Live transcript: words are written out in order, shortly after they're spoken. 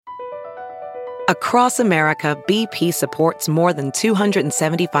Across America, BP supports more than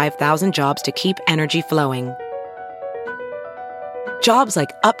 275,000 jobs to keep energy flowing. Jobs like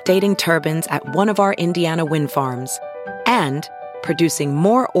updating turbines at one of our Indiana wind farms and producing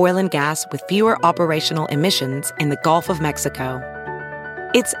more oil and gas with fewer operational emissions in the Gulf of Mexico.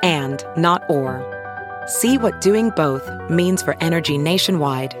 It's and, not or. See what doing both means for energy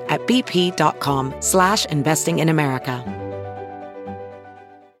nationwide at bp.com/investing in America.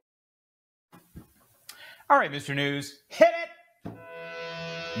 All right, Mr. News, hit it!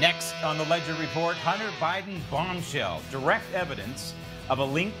 Next on the Ledger Report, Hunter Biden bombshell. Direct evidence of a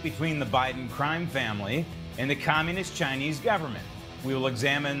link between the Biden crime family and the communist Chinese government. We will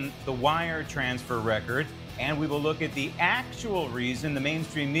examine the wire transfer record, and we will look at the actual reason the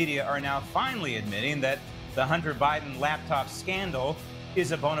mainstream media are now finally admitting that the Hunter Biden laptop scandal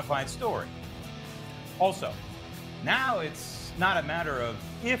is a bona fide story. Also, now it's not a matter of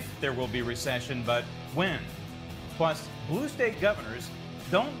if there will be recession, but when. Plus, blue state governors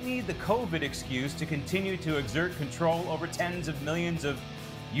don't need the COVID excuse to continue to exert control over tens of millions of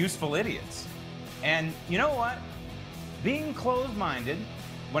useful idiots. And you know what? Being closed-minded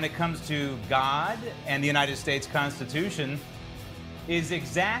when it comes to God and the United States Constitution is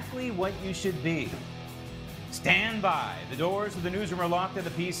exactly what you should be. Stand by. The doors of the newsroom are locked and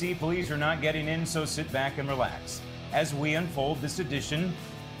the PC police are not getting in, so sit back and relax as we unfold this edition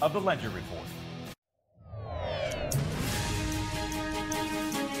of the Ledger Report.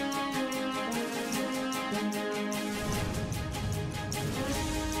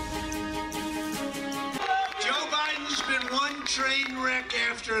 Train wreck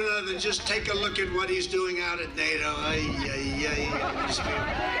after another. Just take a look at what he's doing out at NATO.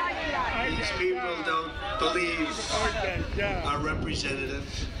 These people don't believe our representative.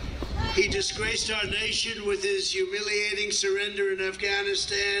 He disgraced our nation with his humiliating surrender in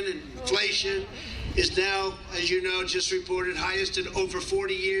Afghanistan. Inflation is now, as you know, just reported highest in over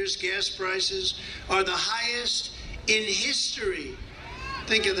 40 years. Gas prices are the highest in history.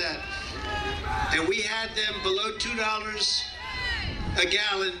 Think of that. And we had them below $2 a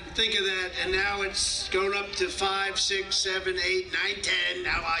gallon. Think of that. And now it's going up to 5, 6, 7, 8, 9, 10.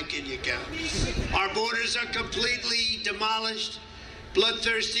 Now I can you count. Our borders are completely demolished.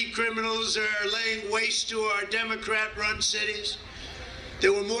 Bloodthirsty criminals are laying waste to our Democrat-run cities.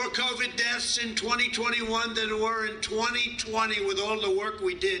 There were more COVID deaths in 2021 than there were in 2020 with all the work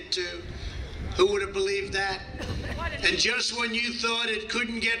we did, too. Who would have believed that? And just when you thought it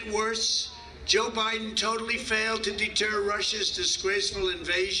couldn't get worse, Joe Biden totally failed to deter Russia's disgraceful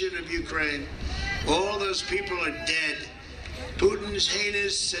invasion of Ukraine. All those people are dead. Putin's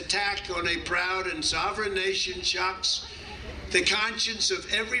heinous attack on a proud and sovereign nation shocks the conscience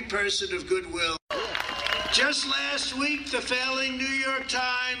of every person of goodwill. Just last week, the failing New York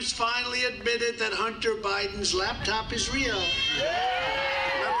Times finally admitted that Hunter Biden's laptop is real.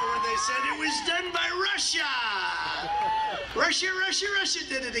 Remember when they said it was done by Russia? Russia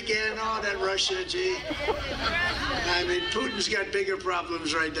did it again. Oh, that Russia, gee. I mean, Putin's got bigger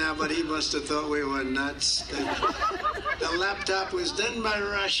problems right now, but he must have thought we were nuts. The laptop was done by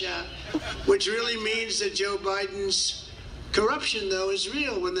Russia, which really means that Joe Biden's corruption, though, is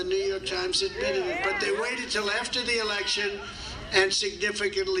real when the New York Times admitted it. But they waited till after the election and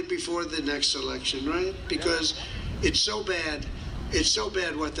significantly before the next election, right? Because it's so bad. It's so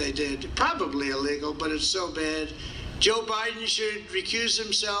bad what they did. Probably illegal, but it's so bad. Joe Biden should recuse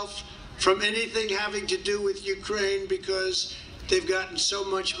himself from anything having to do with Ukraine because they've gotten so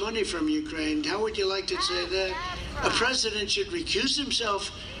much money from Ukraine. How would you like to say that? A president should recuse himself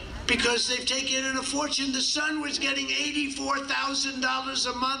because they've taken in a fortune. The son was getting $84,000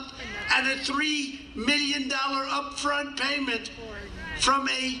 a month and a $3 million upfront payment from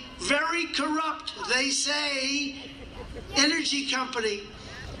a very corrupt, they say, energy company.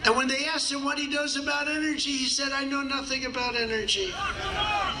 And when they asked him what he knows about energy, he said, I know nothing about energy.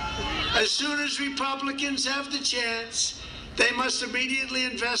 As soon as Republicans have the chance, they must immediately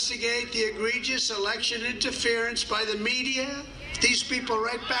investigate the egregious election interference by the media, these people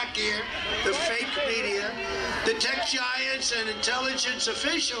right back here, the fake media, the tech giants and intelligence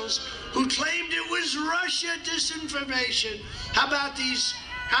officials who claimed it was Russia disinformation. How about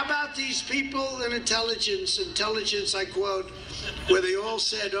these people in intelligence, I quote, where they all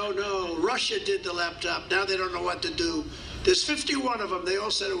said, oh no, Russia did the laptop. Now they don't know what to do. There's 51 of them. They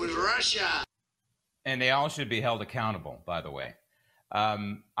all said it was Russia. And they all should be held accountable, by the way.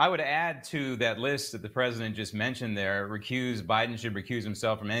 I would add to that list that the president just mentioned there, Biden should recuse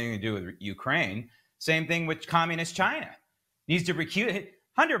himself from anything to do with Ukraine. Same thing with communist China. Needs to recuse.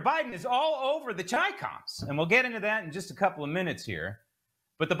 Hunter Biden is all over the Chi-Coms. And we'll get into that in just a couple of minutes here.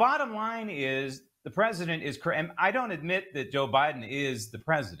 But the bottom line is the president is correct. And I don't admit that Joe Biden is the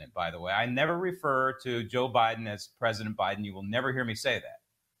president, by the way. I never refer to Joe Biden as President Biden. You will never hear me say that.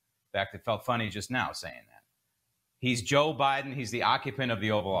 In fact, it felt funny just now saying that. He's Joe Biden. He's the occupant of the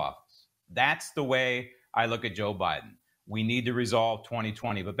Oval Office. That's the way I look at Joe Biden. We need to resolve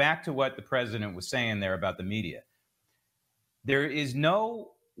 2020. But back to what the president was saying there about the media. There is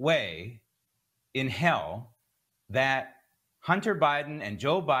no way in hell that Hunter Biden and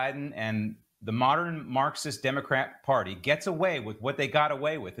Joe Biden and the modern Marxist Democrat Party gets away with what they got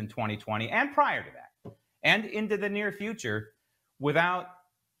away with in 2020 and prior to that and into the near future without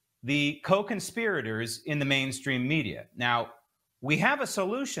the co-conspirators in the mainstream media. Now, we have a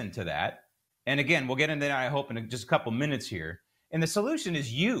solution to that. And again, we'll get into that, I hope, in just a couple minutes here. And the solution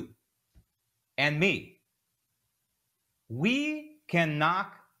is you and me. We can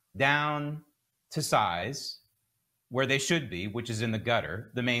knock down to size where they should be, which is in the gutter,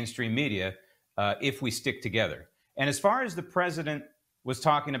 the mainstream media, if we stick together. And as far as the president was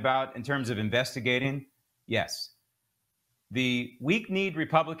talking about in terms of investigating, yes, the weak-kneed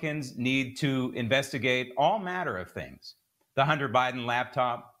Republicans need to investigate all manner of things. The Hunter Biden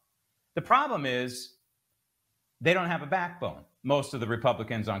laptop. The problem is they don't have a backbone, most of the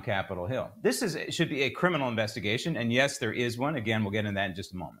Republicans on Capitol Hill. Should be a criminal investigation, and yes, there is one. Again, we'll get into that in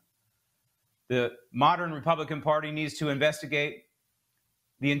just a moment. The modern Republican Party needs to investigate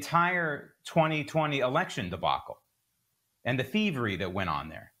the entire 2020 election debacle and the thievery that went on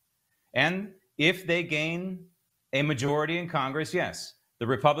there. And if they gain a majority in Congress, yes, the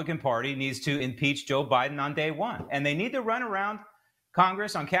Republican Party needs to impeach Joe Biden on day one. And they need to run around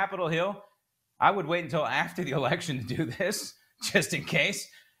Congress on Capitol Hill. I would wait until after the election to do this, just in case.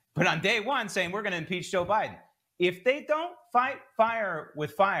 But on day one, saying we're going to impeach Joe Biden. If they don't fight fire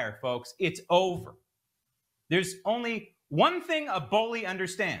with fire, folks, it's over. There's only one thing a bully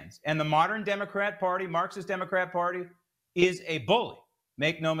understands, and the modern Democrat Party, Marxist Democrat Party, is a bully.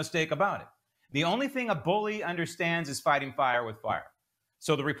 Make no mistake about it. The only thing a bully understands is fighting fire with fire.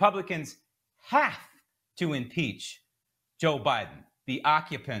 So the Republicans have to impeach Joe Biden, the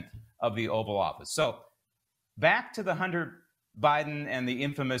occupant of the Oval Office. So back to the Hunter Biden and the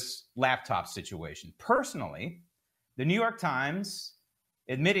infamous laptop situation. Personally, the New York Times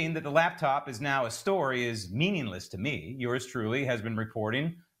admitting that the laptop is now a story is meaningless to me. Yours truly has been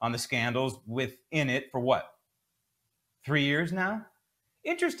reporting on the scandals within it for what? 3 years now?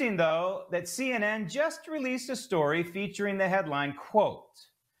 Interesting, though, that CNN just released a story featuring the headline, quote,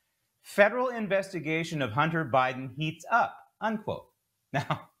 "Federal investigation of Hunter Biden heats up," unquote.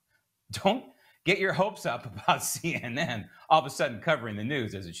 Now, don't get your hopes up about CNN all of a sudden covering the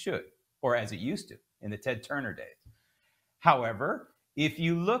news as it should, or as it used to in the Ted Turner days. However, if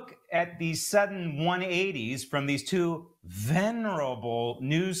you look at these sudden 180s from these two venerable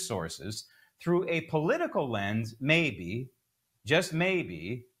news sources through a political lens, maybe, just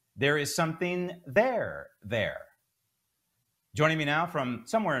maybe, there is something there. Joining me now from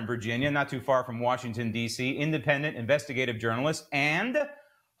somewhere in Virginia, not too far from Washington, D.C., independent investigative journalist and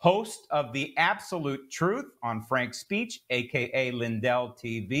host of The Absolute Truth on Frank Speech, a.k.a. Lindell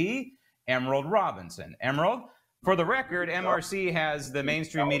TV, Emerald Robinson. Emerald, for the record, MRC has the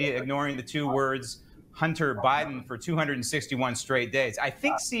mainstream media ignoring the two words Hunter Biden for 261 straight days. I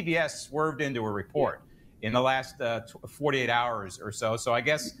think CBS swerved into a report in the last 48 hours or so. So I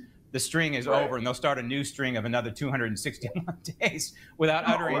guess the string is over, and they'll start a new string of another 261 days without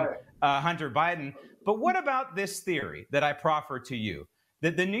uttering Hunter Biden. But what about this theory that I proffer to you?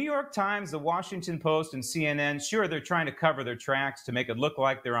 That the New York Times, the Washington Post, and CNN, sure, they're trying to cover their tracks to make it look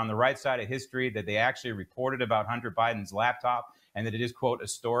like they're on the right side of history, that they actually reported about Hunter Biden's laptop, and that it is, quote, a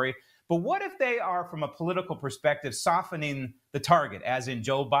story. But what if they are, from a political perspective, softening the target, as in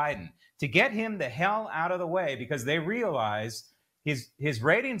Joe Biden, to get him the hell out of the way because they realize his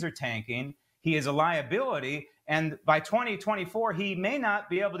ratings are tanking, he is a liability, and by 2024, he may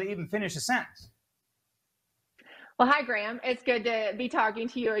not be able to even finish a sentence? Well, hi, Graham. It's good to be talking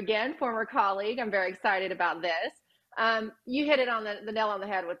to you again, former colleague. I'm very excited about this. You hit it on the nail on the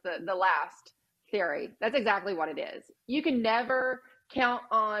head with the last theory. That's exactly what it is. You can never count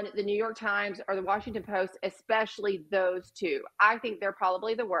on the New York Times or the Washington Post, especially those two. I think they're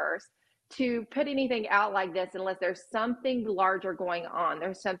probably the worst to put anything out like this unless there's something larger going on.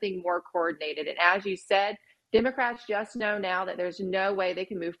 There's something more coordinated. And as you said, Democrats just know now that there's no way they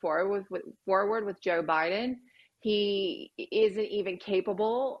can move forward with Joe Biden. He isn't even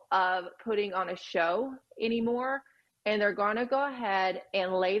capable of putting on a show anymore. And they're going to go ahead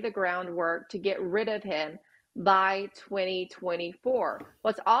and lay the groundwork to get rid of him by 2024.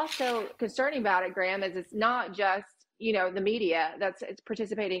 What's also concerning about it, Graham, is it's not just, the media that's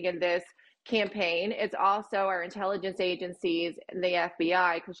participating in this campaign. It's also our intelligence agencies and the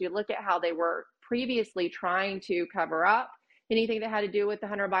FBI, because you look at how they were previously trying to cover up anything that had to do with the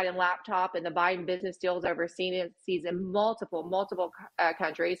Hunter Biden laptop and the Biden business deals overseas in multiple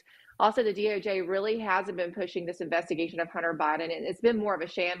countries. Also, the DOJ really hasn't been pushing this investigation of Hunter Biden. And it's been more of a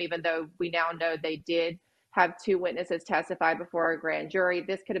sham, even though we now know they did have 2 witnesses testify before a grand jury.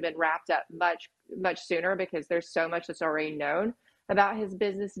 This could have been wrapped up much sooner, because there's so much that's already known about his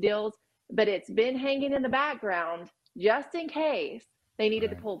business deals. But it's been hanging in the background just in case they needed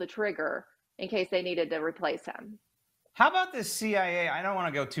to pull the trigger, in case they needed to replace him. How about the CIA? I don't want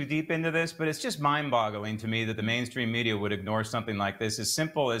to go too deep into this, but it's just mind-boggling to me that the mainstream media would ignore something like this. As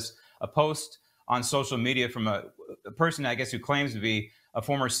simple as a post on social media from a person, I guess, who claims to be a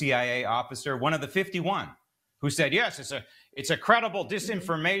former CIA officer, one of the 51, who said, yes, it's a credible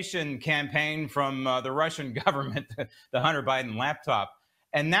disinformation campaign from the Russian government, the Hunter Biden laptop.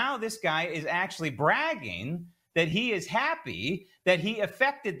 And now this guy is actually bragging that he is happy that he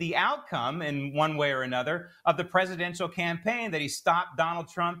affected the outcome in one way or another of the presidential campaign, that he stopped Donald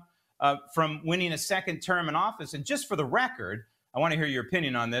Trump from winning a second term in office. And just for the record, I want to hear your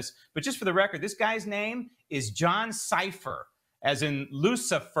opinion on this, but just for the record, this guy's name is John Cipher, as in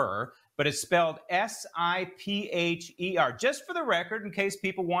Lucifer, but it's spelled Sipher. Just for the record, in case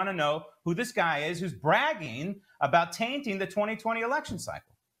people want to know who this guy is, who's bragging about tainting the 2020 election cycle.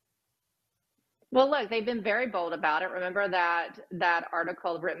 Well, look, they've been very bold about it. Remember that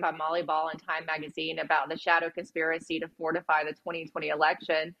article written by Molly Ball in Time magazine about the shadow conspiracy to fortify the 2020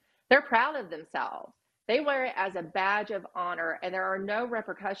 election? They're proud of themselves. They wear it as a badge of honor, and there are no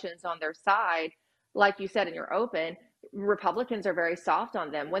repercussions on their side. Like you said in your open, Republicans are very soft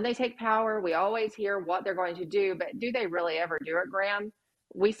on them. When they take power, we always hear what they're going to do, but do they really ever do it, Graham?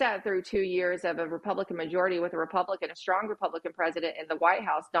 We sat through 2 years of a Republican majority with a strong Republican president in the White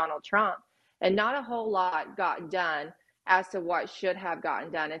House, Donald Trump, and not a whole lot got done as to what should have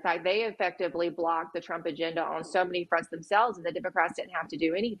gotten done. In fact, they effectively blocked the Trump agenda on so many fronts themselves, and the Democrats didn't have to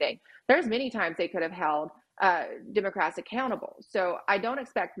do anything. There's many times they could have held Democrats accountable. So I don't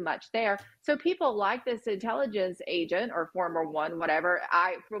expect much there. So people like this intelligence agent or former one, whatever,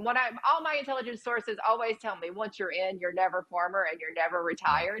 all my intelligence sources always tell me, once you're in, you're never former and you're never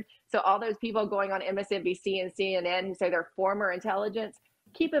retired. So all those people going on MSNBC and CNN who say they're former intelligence,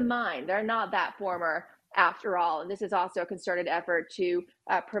 keep in mind, they're not that former after all. And this is also a concerted effort to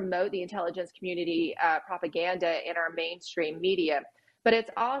promote the intelligence community propaganda in our mainstream media. But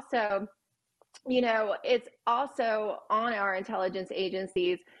it's also, it's also on our intelligence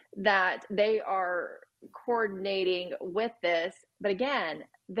agencies that they are coordinating with this. But again,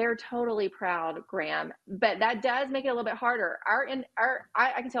 they're totally proud, Graham. But that does make it a little bit harder.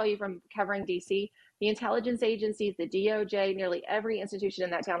 I can tell you from covering DC, the intelligence agencies, the DOJ, nearly every institution in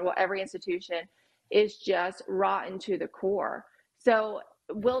that town, every institution is just rotten to the core. So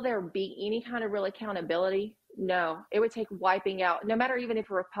will there be any kind of real accountability? No. It would take wiping out, no matter even if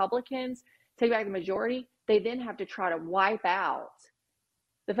Republicans take back the majority, they then have to try to wipe out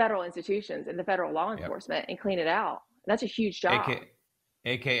the federal institutions and the federal law enforcement and clean it out. That's a huge job.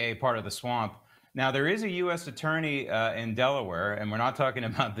 AKA part of the swamp. Now, there is a U.S. attorney in Delaware, and we're not talking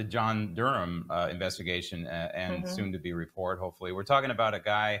about the John Durham investigation and soon-to-be report, hopefully. We're talking about a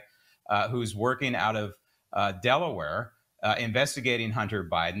guy who's working out of Delaware, investigating Hunter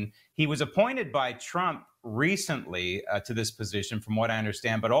Biden. He was appointed by Trump recently to this position, from what I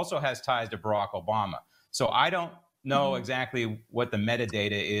understand, but also has ties to Barack Obama. So I don't know exactly what the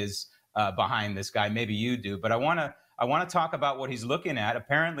metadata is behind this guy. Maybe you do, but I want to talk about what he's looking at.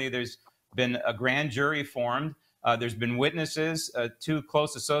 Apparently, there's been a grand jury formed. There's been witnesses, 2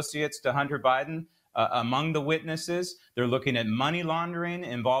 close associates to Hunter Biden. Among the witnesses, they're looking at money laundering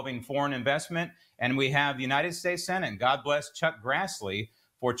involving foreign investment. And we have the United States Senate, God bless Chuck Grassley,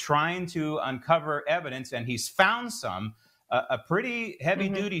 for trying to uncover evidence. And he's found a pretty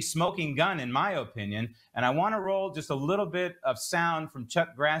heavy-duty smoking gun, in my opinion. And I want to roll just a little bit of sound from Chuck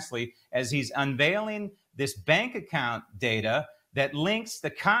Grassley as he's unveiling this bank account data that links the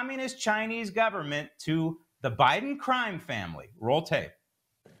communist Chinese government to the Biden crime family. Roll tape.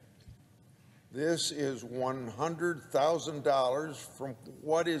 This is $100,000 from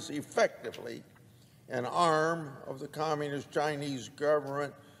what is effectively an arm of the communist Chinese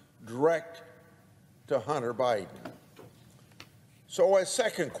government direct to Hunter Biden. So a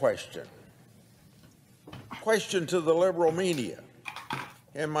second question to the liberal media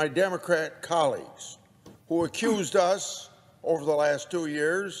and my Democrat colleagues who accused us over the last 2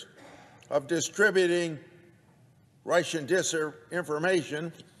 years of distributing Russian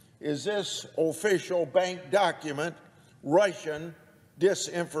disinformation. Is this official bank document Russian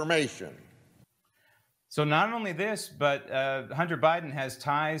disinformation. So not only this, but Hunter Biden has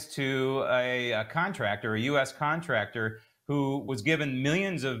ties to a contractor, a U.S. contractor, who was given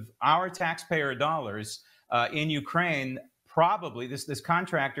millions of our taxpayer dollars in Ukraine. Probably this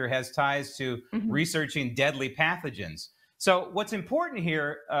contractor has ties to researching deadly pathogens. So what's important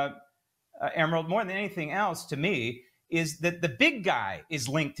here, Emerald, more than anything else to me, is that the big guy is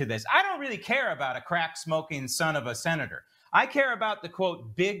linked to this. I don't really care about a crack-smoking son of a senator. I care about the,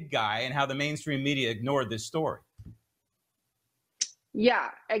 quote, big guy and how the mainstream media ignored this story. Yeah,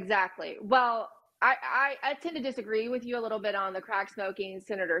 exactly. Well, I tend to disagree with you a little bit on the crack-smoking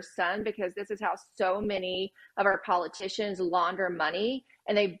senator's son, because this is how so many of our politicians launder money,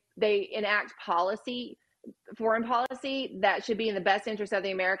 and they enact policy, foreign policy, that should be in the best interest of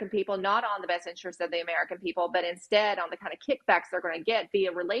the American people, not on the best interest of the American people, but instead on the kind of kickbacks they're going to get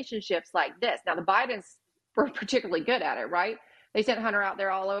via relationships like this. Now, the Bidens were particularly good at it, right? They sent Hunter out there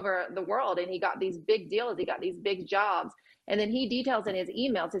all over the world, and he got these big deals. He got these big jobs. And then he details in his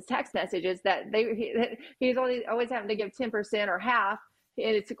emails, his text messages, that he's always having to give 10% or half.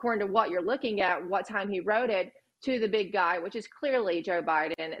 And it's according to what you're looking at, what time he wrote it, to the big guy, which is clearly Joe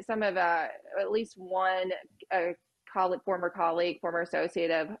Biden. Some of at least one former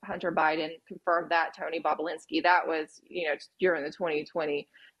associate of Hunter Biden confirmed that, Tony Bobulinski. That was, during the 2020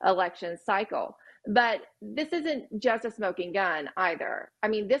 election cycle. But this isn't just a smoking gun either. I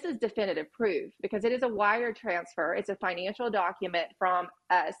mean, this is definitive proof, because it is a wire transfer. It's a financial document from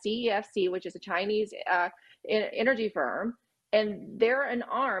CEFC, which is a Chinese energy firm. And they're an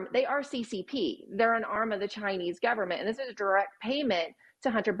arm, they are CCP. They're an arm of the Chinese government. And this is a direct payment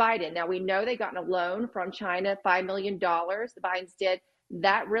to Hunter Biden. Now, we know they got a loan from China, $5 million. The Bidens did.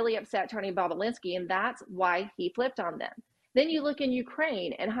 That really upset Tony Bobulinski, and that's why he flipped on them. Then you look in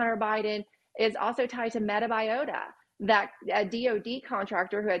Ukraine, and Hunter Biden is also tied to Metabiota, that DOD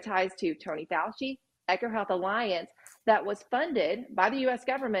contractor who had ties to Tony Fauci, EcoHealth Alliance, that was funded by the U.S.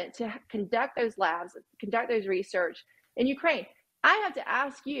 government to conduct those labs, conduct those research in Ukraine. I have to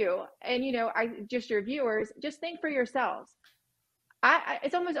ask you, and just your viewers, just think for yourselves.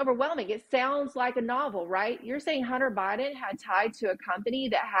 It's almost overwhelming. It sounds like a novel, right? You're saying Hunter Biden had tied to a company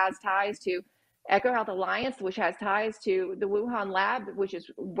that has ties to EcoHealth Alliance, which has ties to the Wuhan lab, which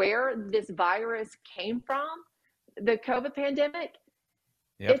is where this virus came from, the COVID pandemic.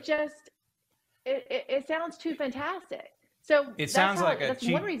 Yep. It sounds too fantastic. So that's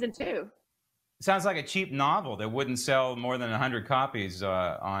one reason too. Sounds like a cheap novel that wouldn't sell more than 100 copies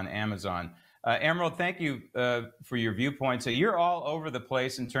on Amazon. Emerald, thank you for your viewpoint. So you're all over the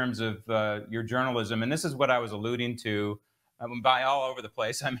place in terms of your journalism, and this is what I was alluding to. By all over the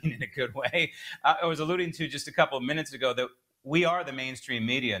place, I mean in a good way. I was alluding to just a couple of minutes ago that we are the mainstream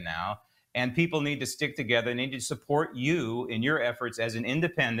media now, and people need to stick together, need to support you in your efforts as an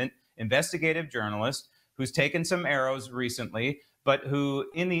independent investigative journalist who's taken some arrows recently, but who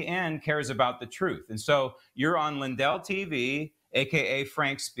in the end cares about the truth. And so you're on Lindell TV, aka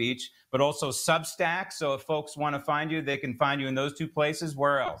Frank Speech, but also Substack. So if folks want to find you, they can find you in those two places.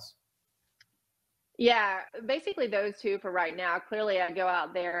 Where else? Yeah, basically those two for right now. Clearly, I go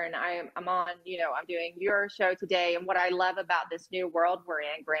out there and I'm on, I'm doing your show today. And what I love about this new world we're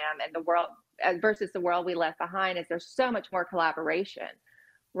in, Graham, and the world versus the world we left behind, is there's so much more collaboration,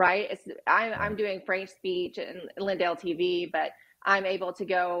 right? I'm doing Frank Speech and Lindell TV, but I'm able to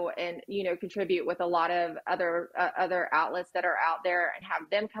go and, contribute with a lot of other outlets that are out there and have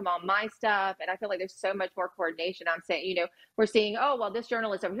them come on my stuff. And I feel like there's so much more coordination. I'm saying, we're seeing, oh, well, this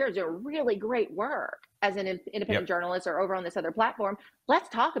journalist over here is doing really great work as an independent journalist or over on this other platform. Let's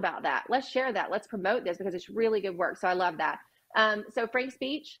talk about that. Let's share that. Let's promote this because it's really good work. So I love that. So Frank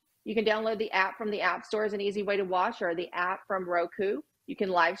Speech, you can download the app from the App Store, is an easy way to watch, or the app from Roku. You can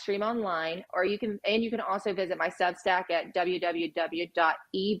live stream online, or you can also visit my Substack at www.emerald,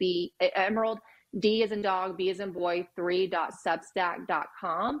 D as in dog, B as in boy,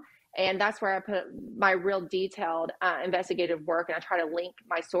 3.substack.com. And that's where I put my real detailed investigative work, and I try to link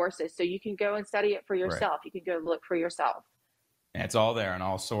my sources so you can go and study it for yourself. Right. You can go look for yourself. And it's all there and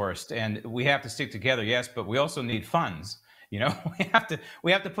all sourced. And we have to stick together, yes, but we also need funds. We have to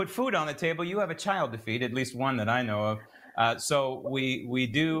put food on the table. You have a child to feed, at least one that I know of. So we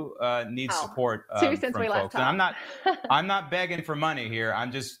do need support from folks. And I'm not begging for money here.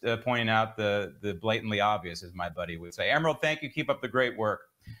 I'm just pointing out the blatantly obvious, as my buddy would say. Emerald, thank you. Keep up the great work.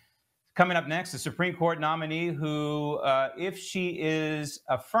 Coming up next, the Supreme Court nominee who, if she is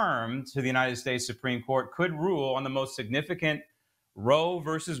affirmed to the United States Supreme Court, could rule on the most significant Roe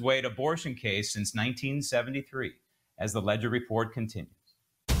versus Wade abortion case since 1973, as the Ledger Report continues.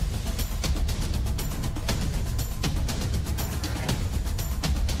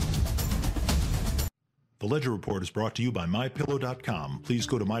 The Ledger Report is brought to you by MyPillow.com. Please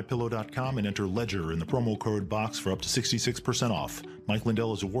go to MyPillow.com and enter Ledger in the promo code box for up to 66% off. Mike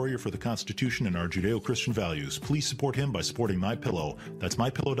Lindell is a warrior for the Constitution and our Judeo-Christian values. Please support him by supporting MyPillow. That's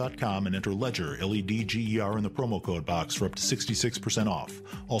MyPillow.com and enter Ledger, Ledger, in the promo code box for up to 66% off.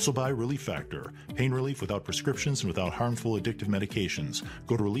 Also buy Relief Factor, pain relief without prescriptions and without harmful addictive medications.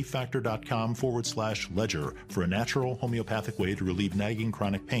 Go to ReliefFactor.com/Ledger for a natural homeopathic way to relieve nagging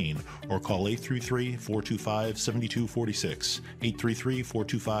chronic pain, or call 833-425-7246,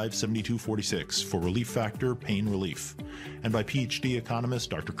 833-425-7246 for Relief Factor Pain Relief. And by PhD economist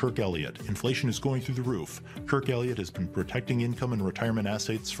Dr. Kirk Elliott. Inflation is going through the roof. Kirk Elliott has been protecting income and retirement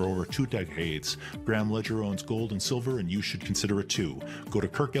assets for over 2 decades. Graham Ledger owns gold and silver, and you should consider it too. Go to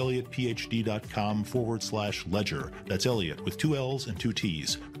KirkElliottPhD.com/Ledger. That's Elliott with 2 L's and 2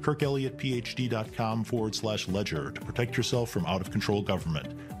 T's. KirkElliottPhD.com/Ledger to protect yourself from out-of-control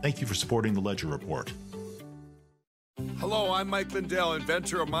government. Thank you for supporting the Ledger Report. Hello, I'm Mike Lindell,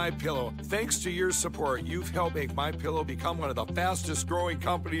 inventor of MyPillow. Thanks to your support, you've helped make MyPillow become one of the fastest growing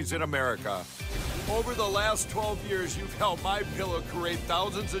companies in America. Over the last 12 years, you've helped MyPillow create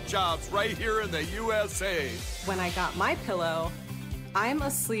thousands of jobs right here in the USA. When I got MyPillow, I'm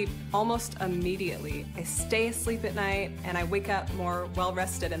asleep almost immediately. I stay asleep at night and I wake up more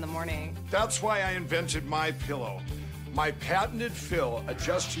well-rested in the morning. That's why I invented MyPillow. My patented fill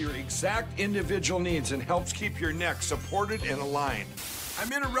adjusts to your exact individual needs and helps keep your neck supported and aligned. I'm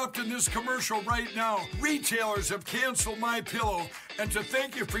interrupting this commercial right now. Retailers have canceled MyPillow, and to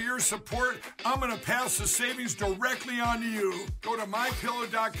thank you for your support, I'm going to pass the savings directly on to you. Go to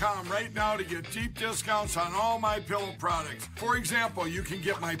MyPillow.com right now to get deep discounts on all MyPillow products. For example, you can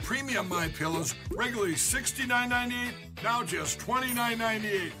get my premium MyPillows, regularly $69.98, now just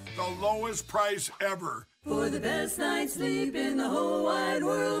 $29.98, the lowest price ever. For the best night's sleep in the whole wide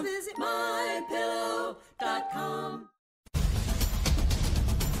world, visit MyPillow.com.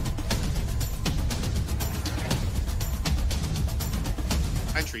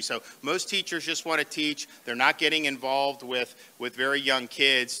 Country. So most teachers just want to teach. They're not getting involved with very young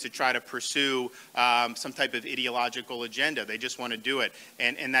kids to try to pursue some type of ideological agenda. They just want to do it.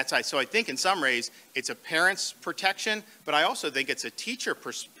 And that's so I think in some ways it's a parent's protection, but I also think it's a teacher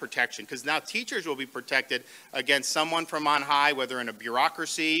protection, because now teachers will be protected against someone from on high, whether in a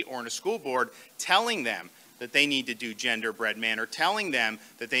bureaucracy or in a school board, telling them that they need to do genderbread manner, telling them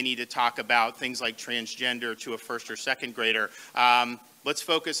that they need to talk about things like transgender to a first or second grader. Let's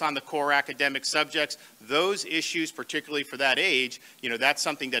focus on the core academic subjects. Those issues, particularly for that age, that's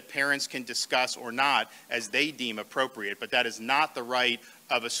something that parents can discuss or not as they deem appropriate, but that is not the right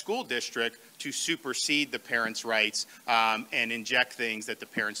of a school district to supersede the parents' rights and inject things that the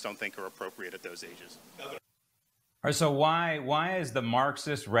parents don't think are appropriate at those ages. All right, so why is the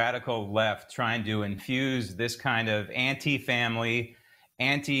Marxist radical left trying to infuse this kind of anti-family,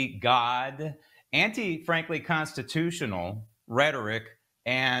 anti-God, frankly, constitutional rhetoric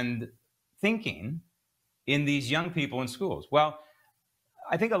and thinking in these young people in schools? Well,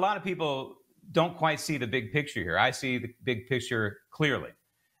 I think a lot of people don't quite see the big picture here. I see the big picture clearly.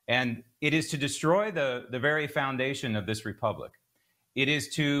 And it is to destroy the very foundation of this republic. It is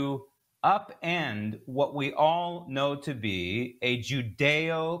to upend what we all know to be a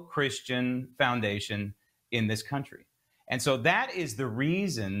Judeo-Christian foundation in this country. And so that is the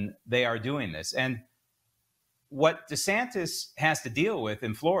reason they are doing this. And what DeSantis has to deal with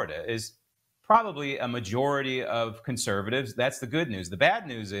in Florida is probably a majority of conservatives. That's the good news. The bad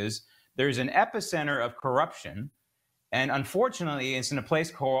news is there's an epicenter of corruption. And unfortunately, it's in a place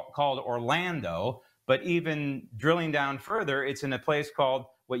called Orlando. But even drilling down further, it's in a place called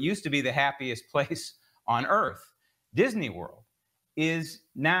what used to be the happiest place on earth. Disney World is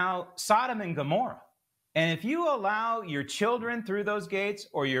now Sodom and Gomorrah. And if you allow your children through those gates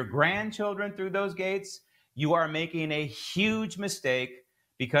or your grandchildren through those gates, you are making a huge mistake,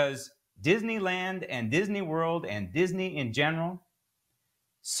 because Disneyland and Disney World and Disney in general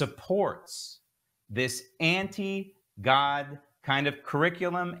supports this anti-God kind of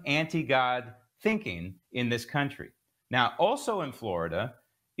curriculum, anti-God thinking in this country. Now, also in Florida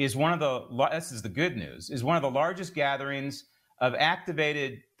is this is the good news, is one of the largest gatherings of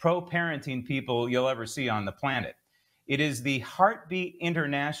activated pro-parenting people you'll ever see on the planet. It is the Heartbeat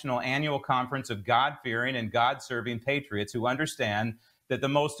International Annual Conference of God-fearing and God-serving patriots who understand that the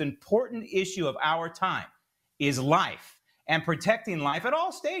most important issue of our time is life and protecting life at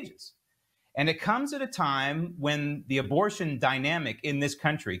all stages. And it comes at a time when the abortion dynamic in this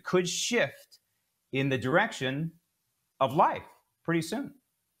country could shift in the direction of life pretty soon.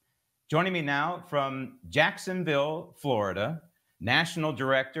 Joining me now from Jacksonville, Florida, National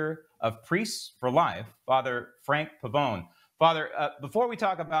Director of Priests for Life, Father Frank Pavone. Father, before we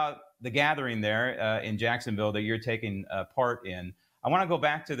talk about the gathering there in Jacksonville that you're taking part in, I want to go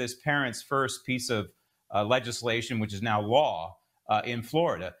back to this Parents First piece of legislation, which is now law in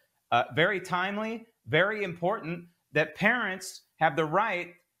Florida. Very timely, very important that parents have the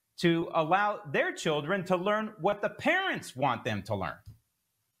right to allow their children to learn what the parents want them to learn.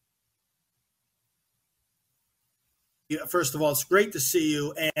 First of all, it's great to see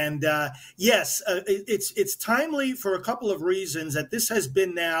you. And yes, it's timely for a couple of reasons that this has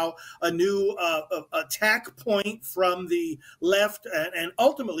been now a new attack point from the left and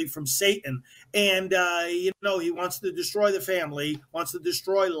ultimately from Satan. And, he wants to destroy the family, wants to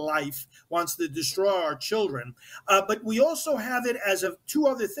destroy life, wants to destroy our children. But we also have it as of two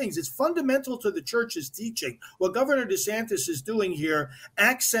other things. It's fundamental to the church's teaching. What Governor DeSantis is doing here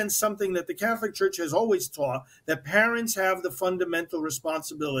accents something that the Catholic Church has always taught, that parents have the fundamental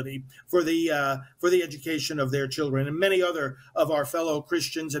responsibility for the education of their children, and many other of our fellow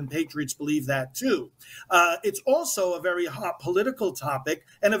Christians and patriots believe that too. It's also a very hot political topic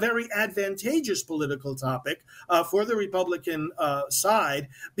and a very advantageous political topic for the Republican side,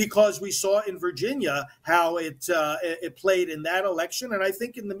 because we saw in Virginia how it played in that election, and I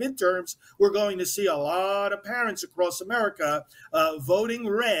think in the midterms we're going to see a lot of parents across America voting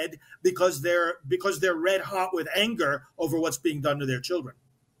red because they're red hot with anger over what's being done to their children.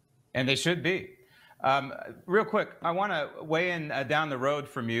 And they should be. Real quick, I want to weigh in down the road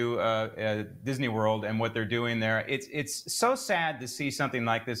from you, Disney World and what they're doing there. It's so sad to see something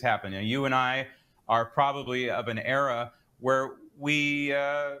like this happen. You and I are probably of an era where we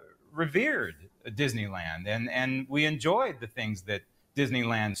revered Disneyland and we enjoyed the things that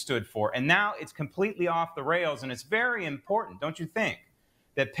Disneyland stood for. And now it's completely off the rails, and it's very important, don't you think,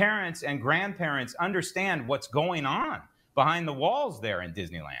 that parents and grandparents understand what's going on behind the walls there in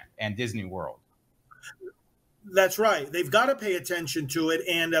Disneyland and Disney World. That's right. They've got to pay attention to it.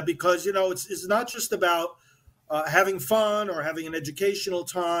 And because, it's not just about having fun or having an educational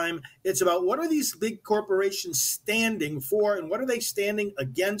time. It's about what are these big corporations standing for and what are they standing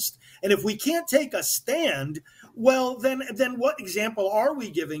against? And if we can't take a stand, well, then what example are we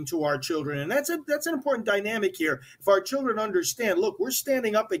giving to our children? And that's an important dynamic here. If our children understand, look, we're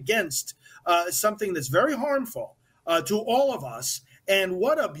standing up against something that's very harmful to all of us. And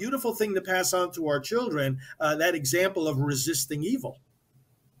what a beautiful thing to pass on to our children, that example of resisting evil.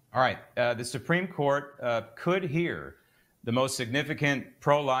 All right. The Supreme Court could hear the most significant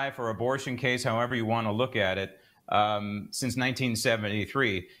pro-life or abortion case, however you want to look at it, since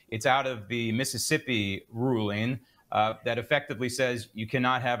 1973. It's out of the Mississippi ruling that effectively says you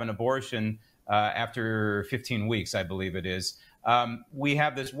cannot have an abortion after 15 weeks, I believe it is. We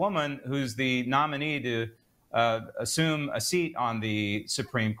have this woman who's the nominee to assume a seat on the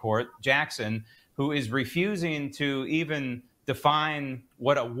Supreme Court, Jackson, who is refusing to even define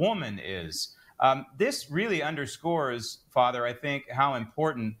what a woman is. This really underscores, Father, I think, how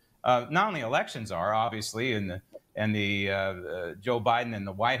important not only elections are, obviously, in the Joe Biden and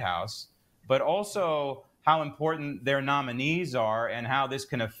the White House, but also how important their nominees are and how this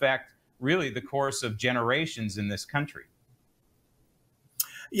can affect really the course of generations in this country.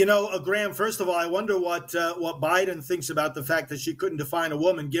 Graham, first of all, I wonder what Biden thinks about the fact that she couldn't define a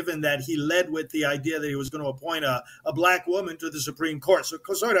woman, given that he led with the idea that he was going to appoint a black woman to the Supreme Court. So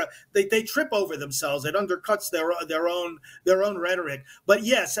sort of they trip over themselves. It undercuts their own rhetoric. But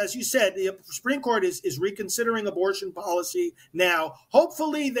yes, as you said, the Supreme Court is reconsidering abortion policy now.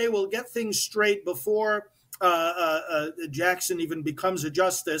 Hopefully, they will get things straight before Jackson even becomes a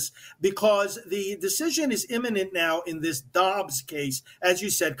justice, because the decision is imminent now in this Dobbs case, as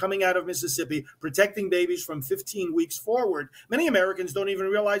you said, coming out of Mississippi, protecting babies from 15 weeks forward. Many Americans don't even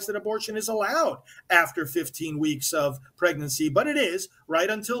realize that abortion is allowed after 15 weeks of pregnancy, but it is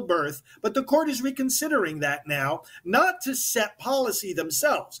right until birth. But the court is reconsidering that now, not to set policy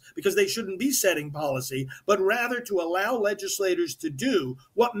themselves, because they shouldn't be setting policy, but rather to allow legislators to do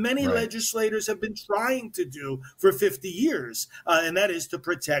what many legislators have been trying to do for 50 years, and that is to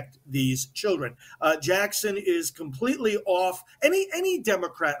protect these children. Jackson is completely off. Any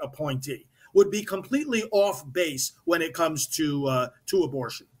Democrat appointee would be completely off base when it comes to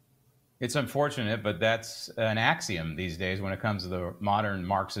abortion. It's unfortunate, but that's an axiom these days when it comes to the modern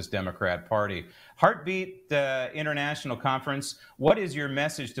Marxist Democrat Party. Heartbeat International Conference, what is your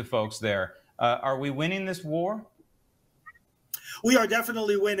message to folks there? Are we winning this war? We are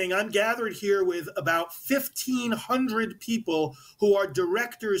definitely winning. I'm gathered here with about 1,500 people who are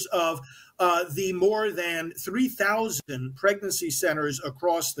directors of the more than 3,000 pregnancy centers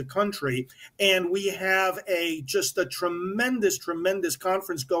across the country. And we have just a tremendous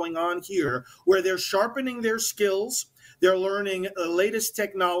conference going on here where they're sharpening their skills. They're learning the latest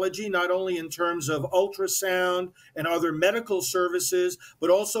technology, not only in terms of ultrasound and other medical services, but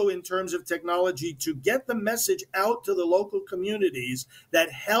also in terms of technology to get the message out to the local communities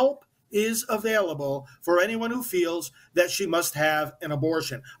that help is available for anyone who feels that she must have an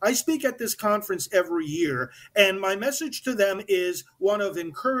abortion. I speak at this conference every year, and my message to them is one of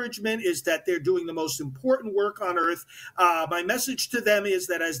encouragement, is that they're doing the most important work on earth. My message to them is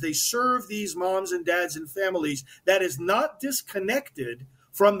that as they serve these moms and dads and families, that is not disconnected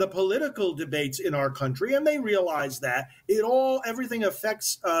from the political debates in our country, and they realize that everything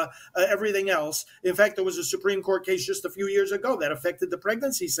affects everything else. In fact, there was a Supreme Court case just a few years ago that affected the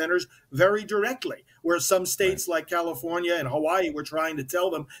pregnancy centers very directly, where some states like California and Hawaii were trying to tell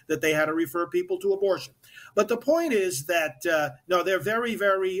them that they had to refer people to abortion. But the point is that no, they're very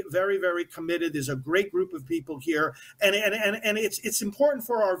committed. There's a great group of people here, and it's important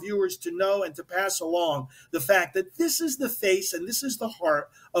for our viewers to know and to pass along the fact that this is the face and this is the heart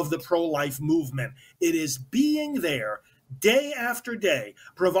of the pro-life movement. It is being there day after day,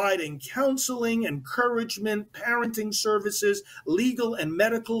 providing counseling, encouragement, parenting services, legal and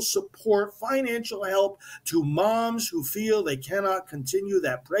medical support, financial help to moms who feel they cannot continue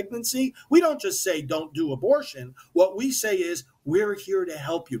that pregnancy. We don't just say don't do abortion. What we say is we're here to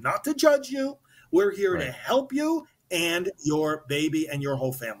help you, not to judge you. We're here to help you and your baby and your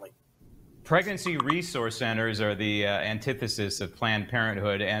whole family. Pregnancy resource centers are the antithesis of Planned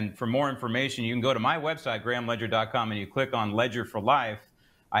Parenthood. And for more information, you can go to my website, grahamledger.com, and you click on Ledger for Life.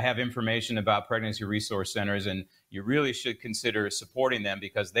 I have information about pregnancy resource centers, and you really should consider supporting them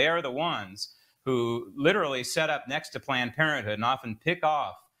because they are the ones who literally set up next to Planned Parenthood and often pick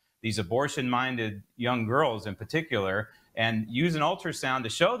off these abortion-minded young girls in particular and use an ultrasound to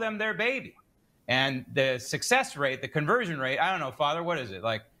show them their baby. And the success rate, the conversion rate, I don't know, Father, what is it,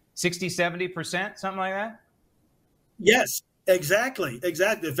 like 60, 70%, something like that? Yes, exactly.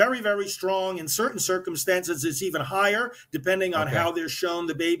 Very strong. In certain circumstances, it's even higher, depending on how they're shown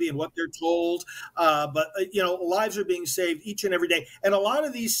the baby and what they're told. But lives are being saved each and every day. And a lot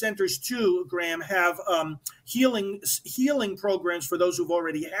of these centers, too, Graham, have healing programs for those who've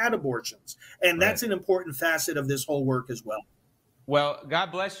already had abortions. And that's an important facet of this whole work as well. Well,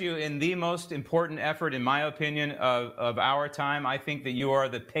 God bless you in the most important effort, in my opinion, of our time. I think that you are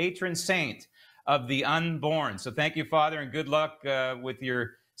the patron saint of the unborn. So thank you, Father, and good luck with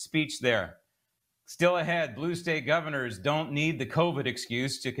your speech there. Still ahead, blue state governors don't need the COVID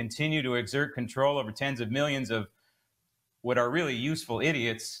excuse to continue to exert control over tens of millions of what are really useful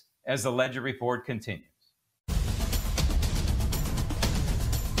idiots as the Ledger Report continues.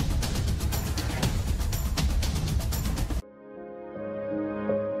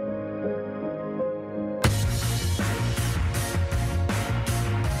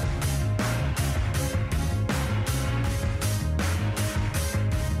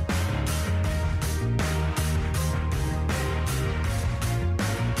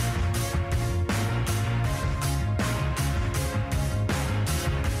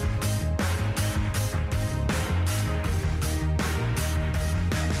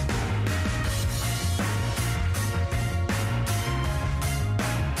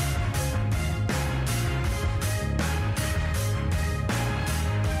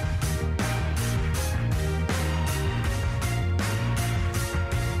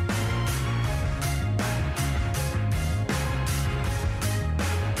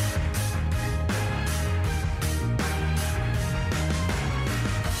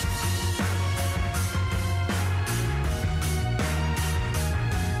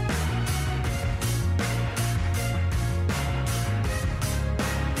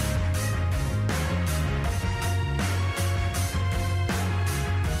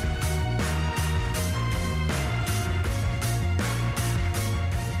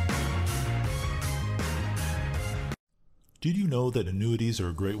 Did you know that annuities are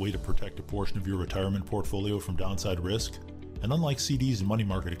a great way to protect a portion of your retirement portfolio from downside risk? And unlike CDs and money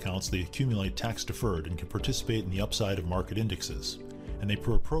market accounts, they accumulate tax-deferred and can participate in the upside of market indexes. And they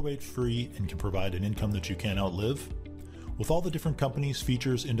are probate-free and can provide an income that you can't outlive. With all the different companies,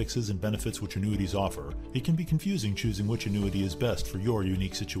 features, indexes, and benefits which annuities offer, it can be confusing choosing which annuity is best for your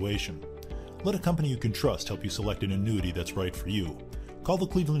unique situation. Let a company you can trust help you select an annuity that's right for you. Call the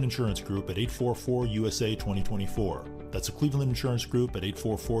Cleveland Insurance Group at 844-USA-2024. That's the Cleveland Insurance Group at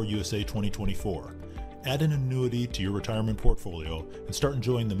 844-USA-2024. Add an annuity to your retirement portfolio and start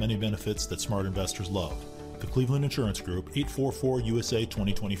enjoying the many benefits that smart investors love. The Cleveland Insurance Group,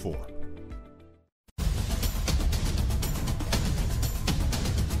 844-USA-2024.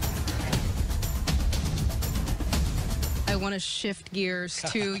 I want to shift gears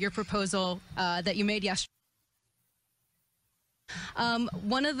to your proposal that you made yesterday.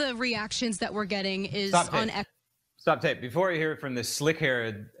 One of the reactions that we're getting is Stop tape. Before you hear from this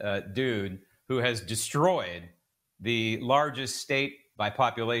slick-haired dude who has destroyed the largest state by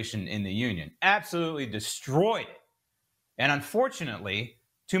population in the union, absolutely destroyed it. And unfortunately,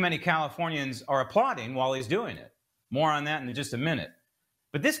 too many Californians are applauding while he's doing it. More on that in just a minute.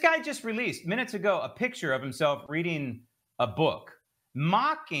 But this guy just released minutes ago a picture of himself reading a book,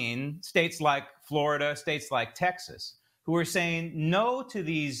 mocking states like Florida, states like Texas, who are saying no to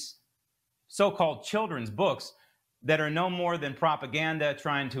these so-called children's books that are no more than propaganda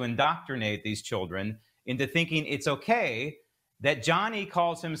trying to indoctrinate these children into thinking it's okay that Johnny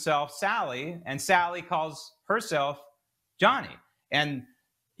calls himself Sally and Sally calls herself Johnny. And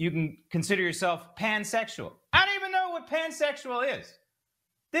you can consider yourself pansexual. I don't even know what pansexual is.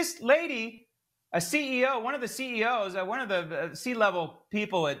 This lady, a CEO, one of the CEOs, one of the C-level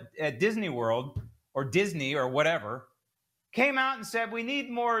people at Disney World or Disney or whatever, came out and said, we need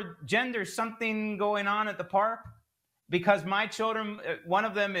more gender something going on at the park because my children, one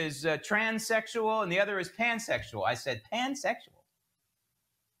of them is transsexual and the other is pansexual. I said, pansexual?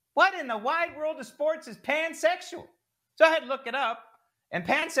 What in the wide world of sports is pansexual? So I had to look it up. And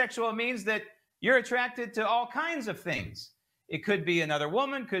pansexual means that you're attracted to all kinds of things. It could be another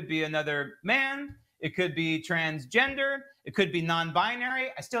woman, could be another man, it could be transgender, it could be non-binary.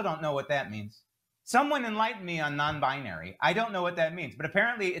 I still don't know what that means. Someone enlighten me on non-binary. I don't know what that means, but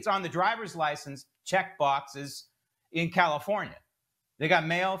apparently it's on the driver's license check boxes in California. They got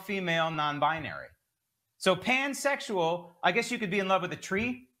male, female, non-binary. So pansexual, I guess you could be in love with a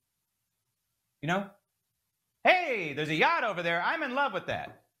tree. You know? Hey, there's a yacht over there. I'm in love with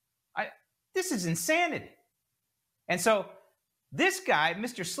that. This is insanity. And so this guy,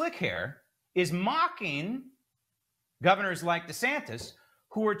 Mr. Slickhair, is mocking governors like DeSantis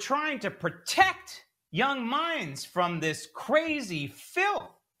who are trying to protect young minds from this crazy filth.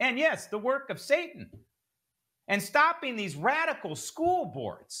 And yes, the work of Satan. And stopping these radical school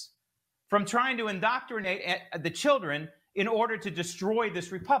boards from trying to indoctrinate the children in order to destroy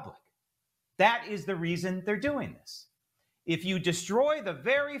this republic. That is the reason they're doing this. If you destroy the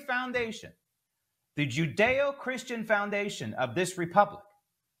very foundation, the Judeo-Christian foundation of this republic,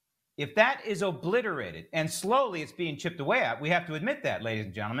 if that is obliterated, and slowly it's being chipped away at, we have to admit that, ladies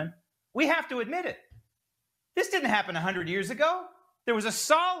and gentlemen. We have to admit it. This didn't happen 100 years ago. There was a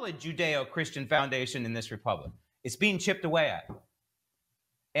solid Judeo-Christian foundation in this republic. It's being chipped away at.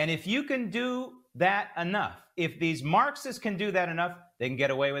 And if you can do that enough, if these Marxists can do that enough, they can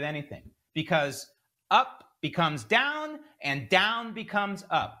get away with anything. Because up becomes down, and down becomes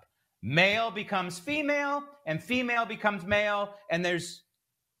up. Male becomes female, and female becomes male, and there's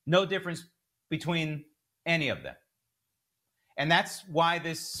no difference between any of them. And that's why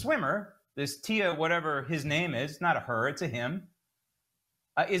this swimmer, this Tia, whatever his name is, not a her, it's a him,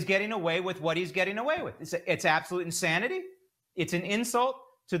 is getting away with what he's getting away with. It's absolute insanity. It's an insult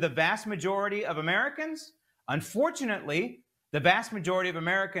to the vast majority of Americans. Unfortunately, the vast majority of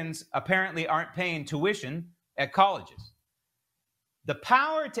Americans apparently aren't paying tuition at colleges. The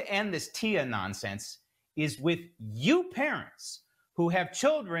power to end this TIA nonsense is with you parents who have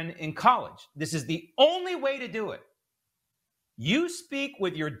children in college. This is the only way to do it. You speak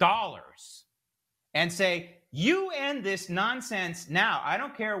with your dollars and say, you end this nonsense now. I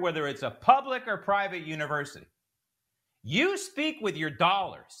don't care whether it's a public or private university. You speak with your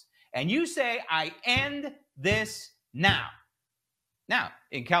dollars and you say, I end this now. Now,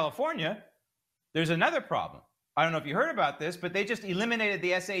 in California, there's another problem. I don't know if you heard about this, but they just eliminated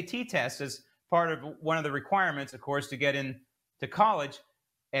the SAT test as part of one of the requirements, of course, to get into college.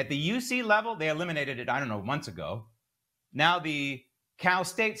 At the UC level, they eliminated it, I don't know, months ago. Now the Cal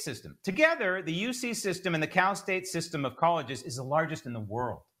State system. Together, the UC system and the Cal State system of colleges is the largest in the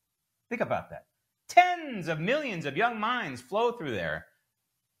world. Think about that. Tens of millions of young minds flow through there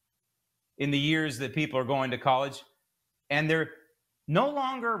in the years that people are going to college, and they're no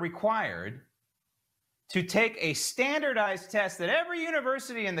longer required to take a standardized test that every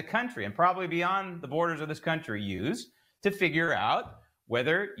university in the country and probably beyond the borders of this country use to figure out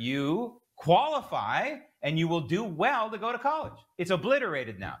whether you qualify and you will do well to go to college. It's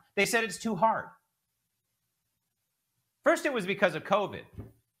obliterated now. They said it's too hard. First, it was because of COVID.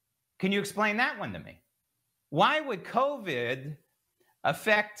 Can you explain that one to me? Why would COVID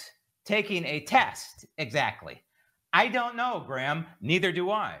affect taking a test exactly? I don't know, Graham. Neither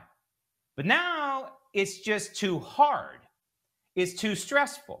do I. But now it's just too hard. It's too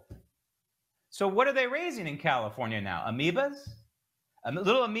stressful. So what are they raising in California now? Amoebas?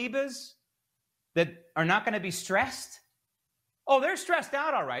 Little amoebas that are not going to be stressed? Oh, they're stressed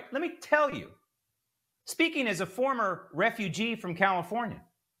out, all right. Let me tell you, speaking as a former refugee from California,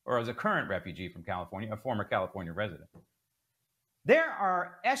 or as a current refugee from California, a former California resident, there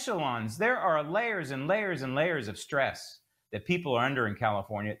are echelons, there are layers and layers and layers of stress that people are under in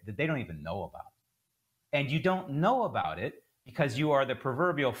California that they don't even know about. And you don't know about it because you are the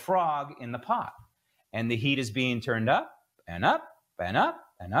proverbial frog in the pot. And the heat is being turned up and up and up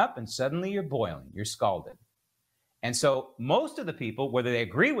and up, and suddenly you're boiling, you're scalded. And so most of the people, whether they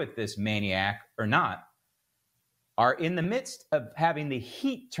agree with this maniac or not, are in the midst of having the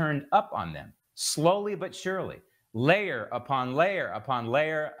heat turned up on them, slowly but surely, layer upon layer upon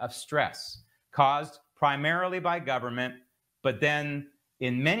layer of stress, caused primarily by government, but then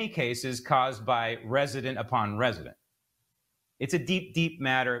in many cases caused by resident upon resident. It's a deep, deep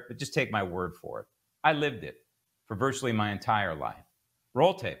matter, but just take my word for it. I lived it for virtually my entire life.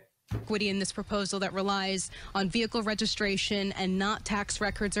 Roll tape. Equity in this proposal that relies on vehicle registration and not tax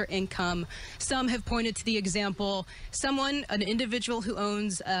records or income. Some have pointed to the example, an individual who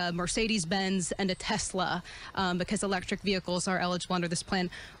owns a Mercedes-Benz and a Tesla, because electric vehicles are eligible under this plan,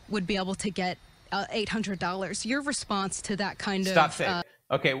 would be able to get $800. Your response to that kind of... Stop saying.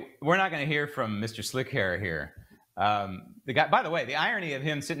 Okay, we're not going to hear from Mr. Slick Hair here. The guy, by the way, the irony of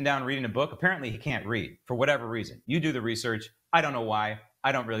him sitting down reading a book, apparently he can't read for whatever reason. You do the research. I don't know why.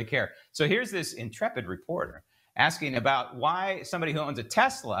 I don't really care. So here's this intrepid reporter asking about why somebody who owns a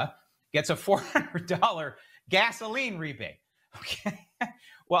Tesla gets a $400 gasoline rebate. Okay.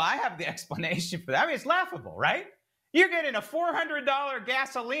 Well, I have the explanation for that. I mean, it's laughable, right? You're getting a $400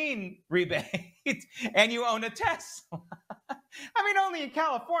 gasoline rebate and you own a Tesla. I mean, only in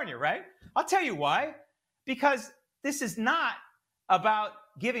California, right? I'll tell you why. Because this is not about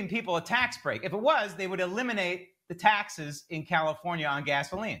giving people a tax break. If it was, they would eliminate the taxes in California on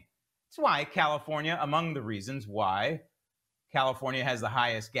gasoline. That's why California, among the reasons why California has the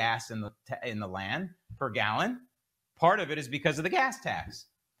highest gas in the land per gallon, part of it is because of the gas tax.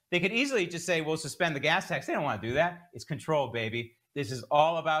 They could easily just say, we'll suspend the gas tax. They don't want to do that. It's control, baby. This is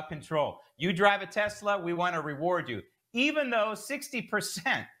all about control. You drive a Tesla, we want to reward you. Even though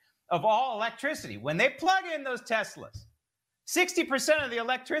 60% of all electricity, when they plug in those Teslas, 60% of the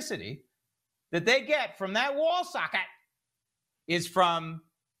electricity that they get from that wall socket is from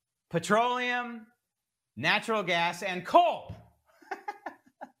petroleum, natural gas, and coal.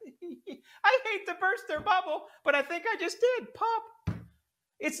 I hate to burst their bubble, but I think I just did. Pop.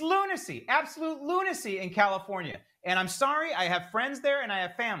 It's lunacy, absolute lunacy in California. And I'm sorry, I have friends there and I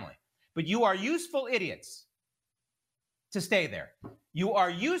have family. But you are useful idiots to stay there. You are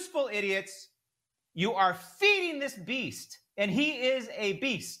useful idiots. You are feeding this beast, and he is a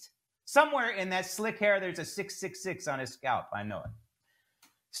beast. Somewhere in that slick hair, there's a 666 on his scalp. I know it.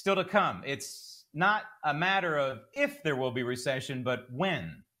 Still to come. It's not a matter of if there will be recession, but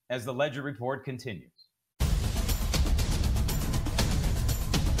when, as the Ledger Report continues.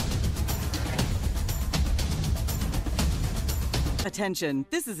 Attention,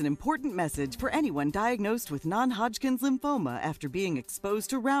 this is an important message for anyone diagnosed with non-Hodgkin's lymphoma after being exposed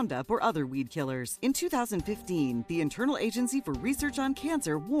to Roundup or other weed killers. In 2015, the Internal Agency for Research on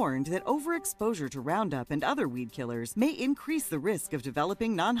Cancer warned that overexposure to Roundup and other weed killers may increase the risk of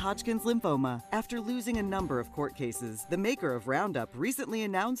developing non-Hodgkin's lymphoma. After losing a number of court cases, the maker of Roundup recently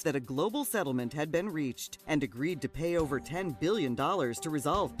announced that a global settlement had been reached and agreed to pay over $10 billion to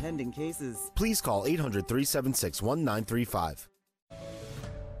resolve pending cases. Please call 800-376-1935.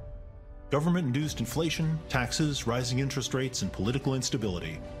 Government-induced inflation, taxes, rising interest rates, and political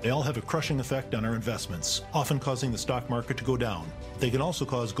instability. They all have a crushing effect on our investments, often causing the stock market to go down. They can also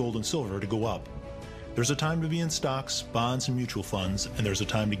cause gold and silver to go up. There's a time to be in stocks, bonds, and mutual funds, and there's a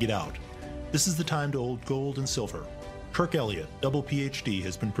time to get out. This is the time to hold gold and silver. Kirk Elliott, double PhD,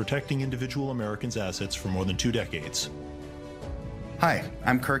 has been protecting individual Americans' assets for more than 2 decades. Hi,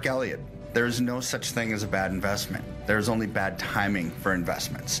 I'm Kirk Elliott. There is no such thing as a bad investment. There is only bad timing for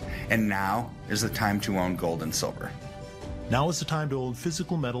investments. And now is the time to own gold and silver. Now is the time to own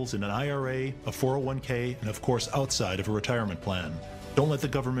physical metals in an IRA, a 401k, and of course outside of a retirement plan. Don't let the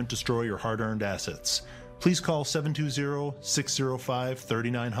government destroy your hard-earned assets. Please call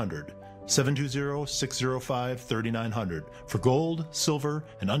 720-605-3900. 720-605-3900 for gold, silver,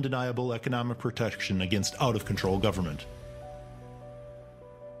 and undeniable economic protection against out-of-control government.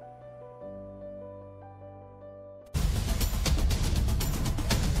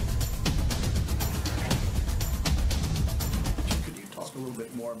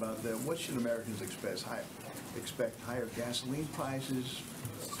 more about that. What should Americans expect? Higher gasoline prices,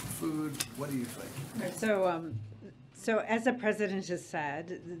 food? What do you think? So as the president has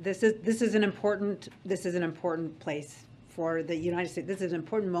said, this is an important place for the United States. This is an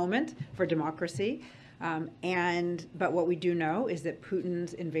important moment for democracy. But what we do know is that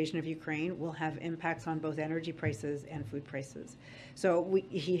Putin's invasion of Ukraine will have impacts on both energy prices and food prices. So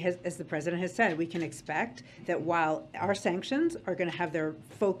as the president has said, we can expect that while our sanctions are going to have their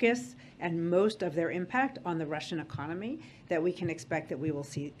focus and most of their impact on the Russian economy, that we can expect that we will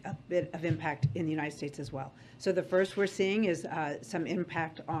see a bit of impact in the United States as well. So the first we're seeing is some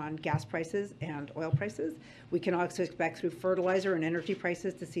impact on gas prices and oil prices. We can also expect through fertilizer and energy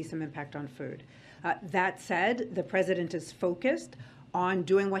prices to see some impact on food. That said, the president is focused on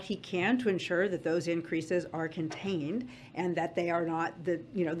doing what he can to ensure that those increases are contained and that they are not, they're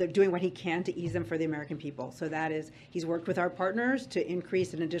doing what he can to ease them for the American people. So that is, he's worked with our partners to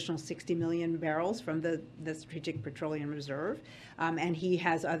increase an additional 60 million barrels from the Strategic Petroleum Reserve, and he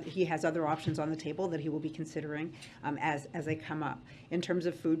has other options on the table that he will be considering as they come up. In terms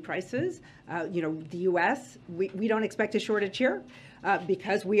of food prices, the U.S., we don't expect a shortage here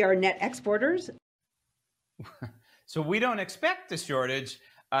because we are net exporters. So we don't expect a shortage.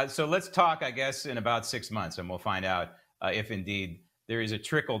 So let's talk, I guess, in about 6 months, and we'll find out if indeed there is a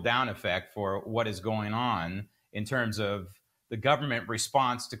trickle-down effect for what is going on in terms of the government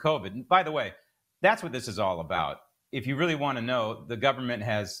response to COVID. And by the way, that's what this is all about. If you really want to know, the government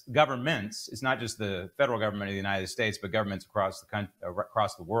has governments. It's not just the federal government of the United States, but governments across the country,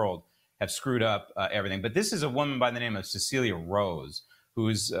 across the world have screwed up everything. But this is a woman by the name of Cecilia Rose,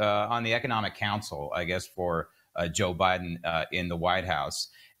 who's on the Economic Council, I guess, for Joe Biden in the White House.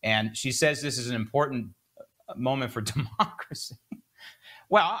 And she says this is an important moment for democracy.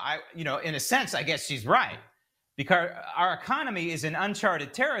 Well, in a sense, I guess she's right, because our economy is in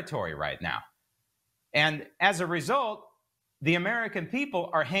uncharted territory right now. And as a result, the American people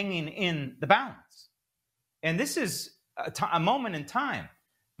are hanging in the balance. And this is a moment in time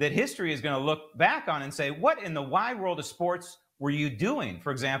that history is going to look back on and say, what in the wide world of sports were you doing,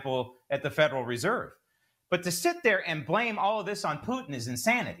 for example, at the Federal Reserve? But to sit there and blame all of this on Putin is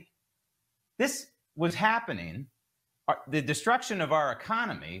insanity. This was happening, the destruction of our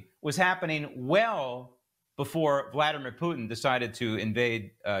economy was happening well before Vladimir Putin decided to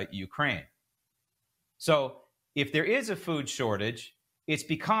invade Ukraine. So if there is a food shortage, it's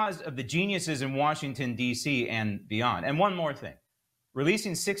because of the geniuses in Washington, D.C. and beyond. And one more thing,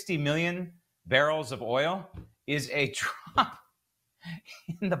 releasing 60 million barrels of oil is a drop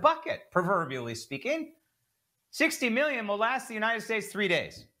in the bucket, proverbially speaking. 60 million will last the United States 3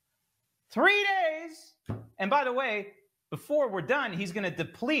 days. 3 days! And by the way, before we're done, he's going to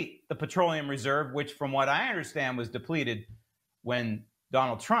deplete the petroleum reserve, which from what I understand was depleted when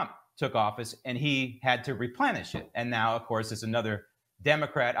Donald Trump took office, and he had to replenish it. And now, of course, it's another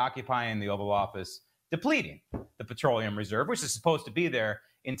Democrat occupying the Oval Office, depleting the petroleum reserve, which is supposed to be there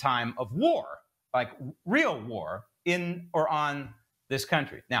in time of war, like real war in or on this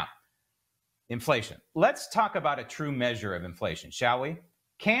country. Now, inflation. Let's talk about a true measure of inflation, shall we?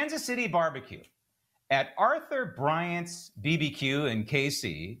 Kansas City barbecue. At Arthur Bryant's BBQ in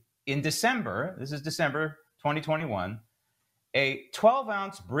KC in December, this is December 2021, a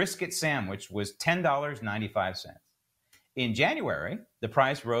 12-ounce brisket sandwich was $10.95. In January, the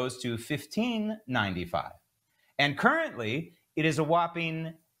price rose to $15.95. And currently, it is a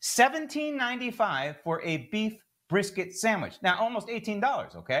whopping $17.95 for a beef brisket sandwich. Now, almost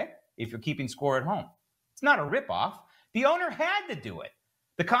 $18, okay? If you're keeping score at home. It's not a ripoff. The owner had to do it.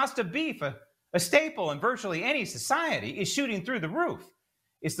 The cost of beef, a staple in virtually any society, is shooting through the roof.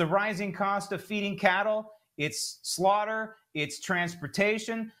 It's the rising cost of feeding cattle, it's slaughter, it's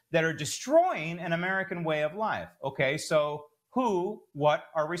transportation that are destroying an American way of life. Okay, so who, what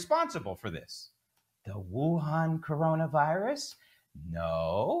are responsible for this? The Wuhan coronavirus?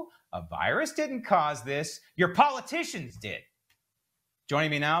 No, a virus didn't cause this. Your politicians did.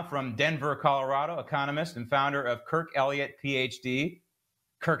 Joining me now from Denver, Colorado, economist and founder of Kirk Elliott, PhD.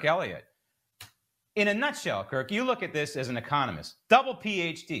 Kirk Elliott. In a nutshell, Kirk, you look at this as an economist, double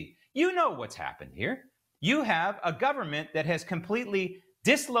PhD. You know what's happened here. You have a government that has completely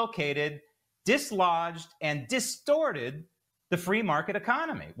dislocated, dislodged, and distorted the free market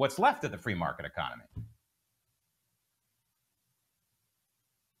economy, what's left of the free market economy.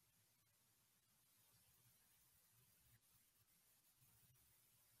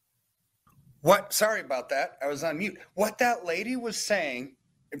 What? Sorry about that. I was on mute. What that lady was saying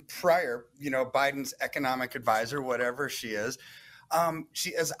prior, Biden's economic advisor, whatever she is,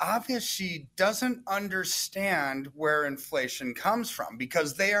 she is obvious she doesn't understand where inflation comes from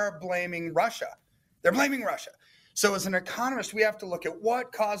because they are blaming Russia. They're blaming Russia. So as an economist, we have to look at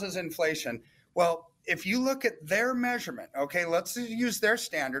what causes inflation. Well, if you look at their measurement, okay, let's use their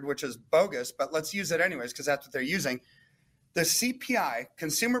standard, which is bogus, but let's use it anyways because that's what they're using. The CPI,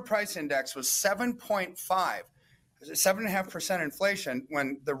 Consumer Price Index, was 7.5, 7.5% inflation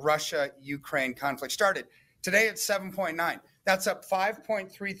when the Russia-Ukraine conflict started. Today it's 7.9. That's up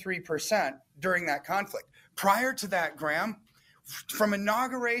 5.33% during that conflict. Prior to that, Graham, from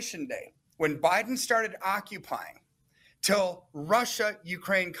Inauguration Day, when Biden started occupying, till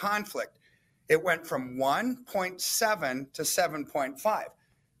Russia-Ukraine conflict, it went from 1.7 to 7.5.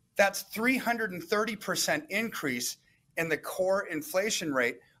 That's 330% increase in the core inflation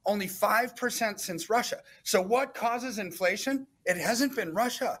rate, only 5% since Russia. So what causes inflation? It hasn't been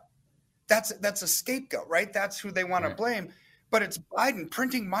Russia. That's a scapegoat, right? That's who they want to blame. But it's Biden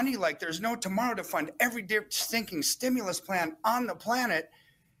printing money like there's no tomorrow to fund every stinking stimulus plan on the planet,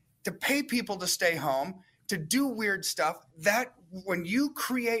 to pay people to stay home, to do weird stuff. That when you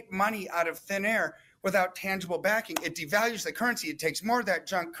create money out of thin air without tangible backing, it devalues the currency. It takes more of that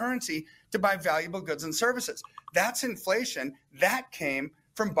junk currency to buy valuable goods and services. That's inflation. That came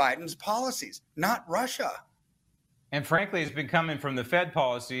from Biden's policies, not Russia. And frankly, it's been coming from the Fed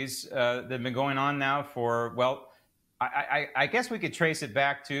policies that have been going on now for, well, I guess we could trace it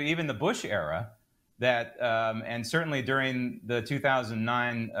back to even the Bush era, that and certainly during the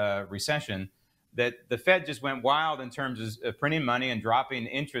 2009 recession, that the Fed just went wild in terms of printing money and dropping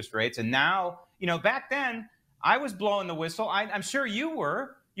interest rates. And now, you know, back then I was blowing the whistle. I'm sure you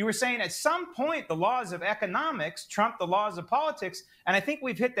were. You were saying at some point the laws of economics trump the laws of politics. And I think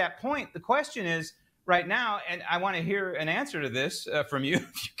we've hit that point. The question is right now, and I want to hear an answer to this from you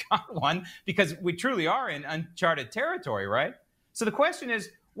if you got one, because we truly are in uncharted territory, right? So the question is,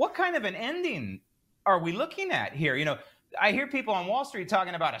 what kind of an ending are we looking at here? You know, I hear people on Wall Street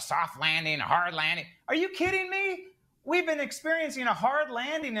talking about a soft landing, a hard landing. Are you kidding me? We've been experiencing a hard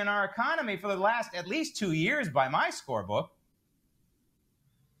landing in our economy for the last at least 2 years by my scorebook.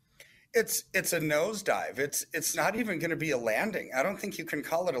 It's a nosedive. It's not even going to be a landing. I don't think you can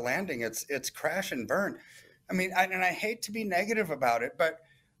call it a landing. It's crash and burn. I mean, and I hate to be negative about it,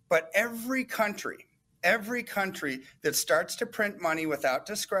 but every country that starts to print money without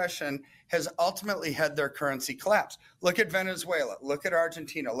discretion has ultimately had their currency collapse. Look at Venezuela, look at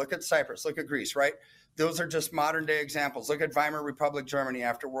Argentina, look at Cyprus, look at Greece, right? Those are just modern day examples. Look at Weimar Republic Germany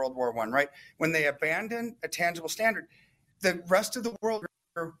after World War I, right? When they abandon a tangible standard, the rest of the world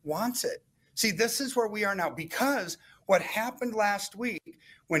wants it. See, this is where we are now, because what happened last week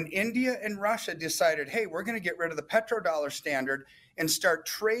when India and Russia decided, hey, we're going to get rid of the petrodollar standard and start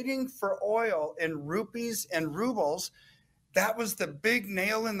trading for oil in rupees and rubles, that was the big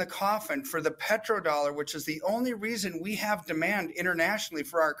nail in the coffin for the petrodollar, which is the only reason we have demand internationally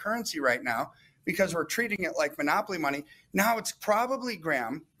for our currency right now, because we're treating it like monopoly money. Now it's probably,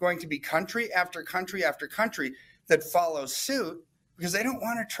 Graham, going to be country after country after country that follows suit, because they don't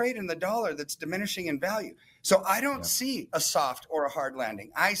want to trade in the dollar that's diminishing in value. So I don't see a soft or a hard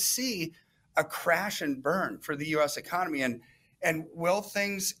landing. I see a crash and burn for the U.S. economy. And will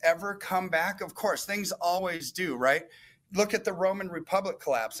things ever come back? Of course, things always do, right? Look at the Roman Republic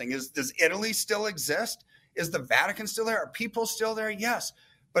collapsing. Does Italy still exist? Is the Vatican still there? Are people still there? Yes,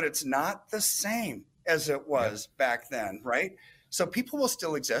 but it's not the same as it was back then, right? So people will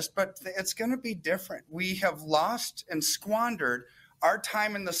still exist, but it's going to be different. We have lost and squandered our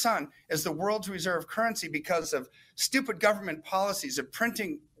time in the sun as the world's reserve currency because of stupid government policies of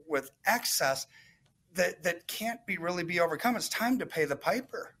printing with excess that can't really be overcome. It's time to pay the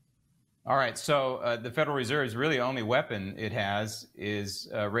piper. All right, so the Federal Reserve's really only weapon it has is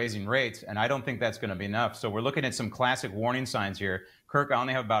raising rates, and I don't think that's going to be enough. So we're looking at some classic warning signs here. Kirk, I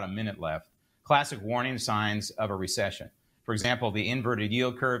only have about a minute left. Classic warning signs of a recession. For example, the inverted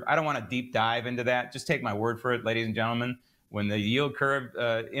yield curve. I don't want to deep dive into that. Just take my word for it, ladies and gentlemen. When the yield curve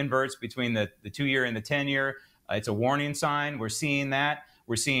inverts between the 2-year and the 10-year, it's a warning sign. We're seeing that.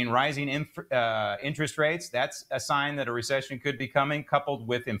 We're seeing rising interest rates. That's a sign that a recession could be coming, coupled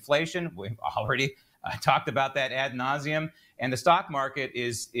with inflation. We've already talked about that ad nauseum. And the stock market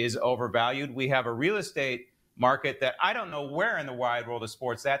is overvalued. We have a real estate market that I don't know where in the wide world of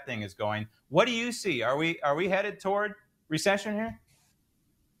sports that thing is going. What do you see? Are we headed toward recession here?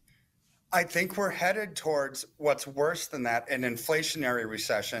 I think we're headed towards what's worse than that, an inflationary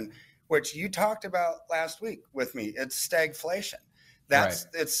recession, which you talked about last week with me. It's stagflation.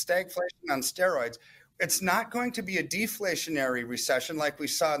 It's stagflation on steroids. It's not going to be a deflationary recession like we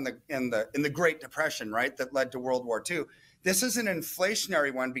saw in the Great Depression, right? That led to World War II. This is an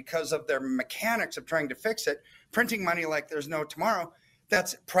inflationary one because of their mechanics of trying to fix it, printing money like there's no tomorrow.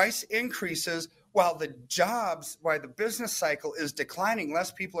 That's price increases while the business cycle is declining.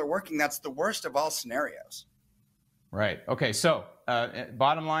 Less people are working. That's the worst of all scenarios. Right. Okay. So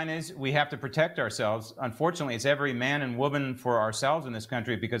bottom line is we have to protect ourselves. Unfortunately, it's every man and woman for ourselves in this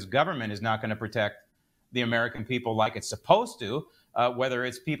country because government is not going to protect the American people like it's supposed to, whether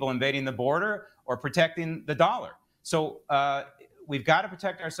it's people invading the border or protecting the dollar. So we've got to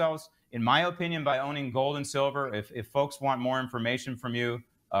protect ourselves, in my opinion, by owning gold and silver. If folks want more information from you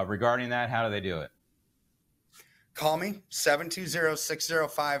regarding that, how do they do it? Call me,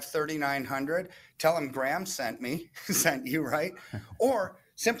 720-605-3900. Tell them Graham sent you, right? Or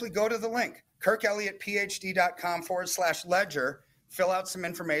simply go to the link, kirkelliottphd.com/ledger. Fill out some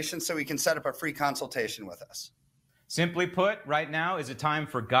information so we can set up a free consultation with us. Simply put, right now is a time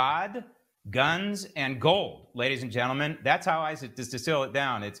for God, guns, and gold. Ladies and gentlemen, that's how I distill it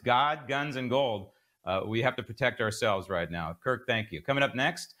down. It's God, guns, and gold. We have to protect ourselves right now. Kirk, thank you. Coming up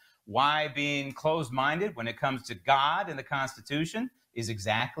next, why being closed-minded when it comes to God and the Constitution is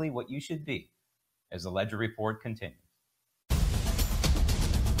exactly what you should be, as the Ledger Report continues.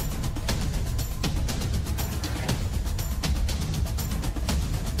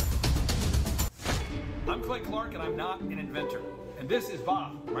 I'm Clay Clark, and I'm not an inventor. And this is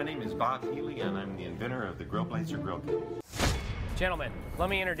Bob. My name is Bob Healy, and I'm the inventor of the Grill Blazer Grill Kit. Gentlemen, let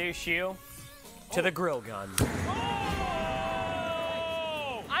me introduce you to the grill gun.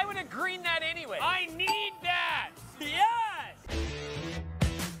 I would have greened that anyway. I need that. Yes.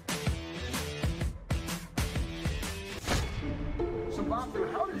 So, Bob,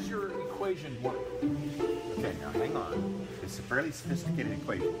 how does your equation work? Okay, now hang on. It's a fairly sophisticated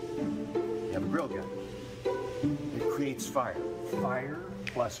equation. You have a grill gun. It creates fire. Fire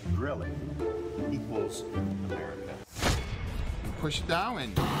plus grilling equals America. You push it down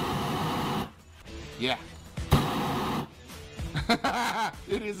and... yeah.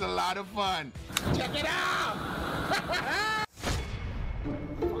 It is a lot of fun. Check it out!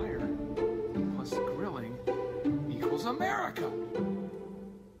 Fire plus grilling equals America.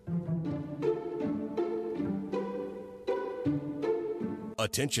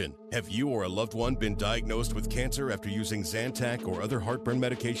 Attention! Have you or a loved one been diagnosed with cancer after using Zantac or other heartburn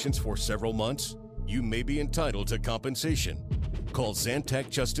medications for several months? You may be entitled to compensation. Call Zantac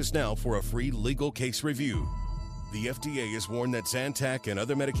Justice now for a free legal case review. The FDA has warned that Zantac and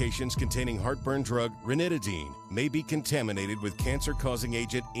other medications containing heartburn drug ranitidine may be contaminated with cancer-causing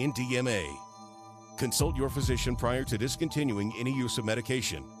agent NDMA. Consult your physician prior to discontinuing any use of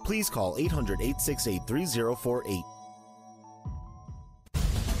medication. Please call 800-868-3048.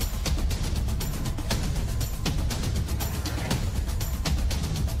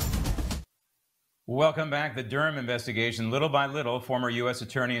 Welcome back. The Durham investigation. Little by little, former U.S.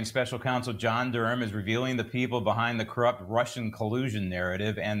 Attorney and Special Counsel John Durham is revealing the people behind the corrupt Russian collusion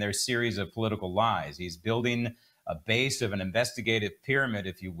narrative and their series of political lies. He's building a base of an investigative pyramid,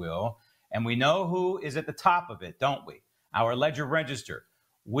 if you will, and we know who is at the top of it, don't we? Our Ledger Register.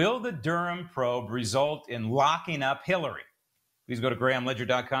 Will the Durham probe result in locking up Hillary? Please go to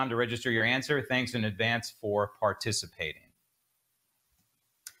grahamledger.com to register your answer. Thanks in advance for participating.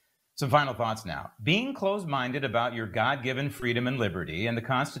 Some final thoughts now. Being closed-minded about your God-given freedom and liberty and the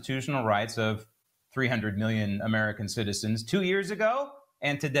constitutional rights of 300 million American citizens 2 years ago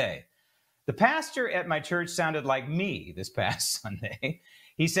and today. The pastor at my church sounded like me this past Sunday.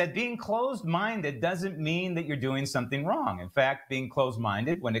 He said being closed-minded doesn't mean that you're doing something wrong. In fact, being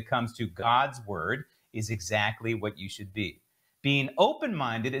closed-minded when it comes to God's word is exactly what you should be. Being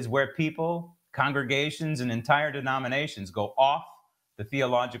open-minded is where people, congregations, and entire denominations go off the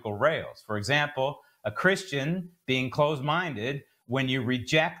theological rails. For example, a Christian being closed-minded when you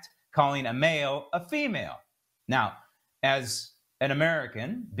reject calling a male a female. Now, as an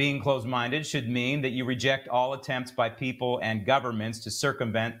American, being closed-minded should mean that you reject all attempts by people and governments to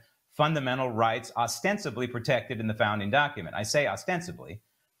circumvent fundamental rights ostensibly protected in the founding document. I say ostensibly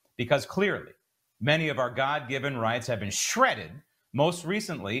because clearly many of our God-given rights have been shredded, most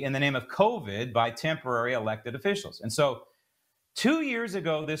recently in the name of COVID by temporary elected officials. And so 2 years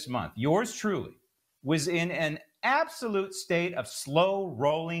ago this month, yours truly was in an absolute state of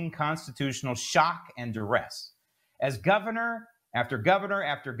slow-rolling constitutional shock and duress as governor after governor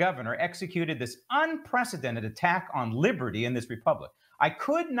after governor executed this unprecedented attack on liberty in this republic. I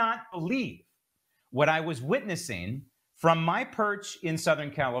could not believe what I was witnessing from my perch in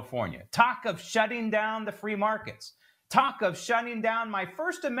Southern California. Talk of shutting down the free markets. Talk of shutting down my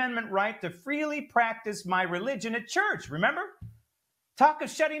First Amendment right to freely practice my religion at church, remember? Talk of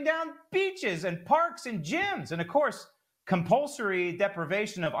shutting down beaches and parks and gyms. And of course, compulsory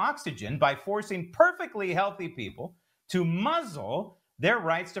deprivation of oxygen by forcing perfectly healthy people to muzzle their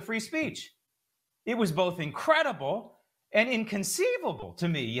rights to free speech. It was both incredible and inconceivable to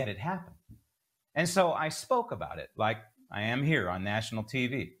me, yet it happened. And so I spoke about it like I am here on national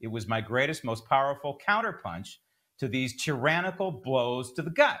TV. It was my greatest, most powerful counterpunch to these tyrannical blows to the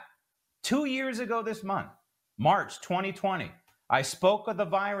gut. 2 years ago this month, March 2020, I spoke of the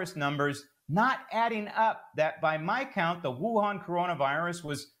virus numbers not adding up, that by my count, the Wuhan coronavirus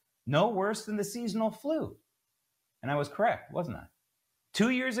was no worse than the seasonal flu. And I was correct, wasn't I? 2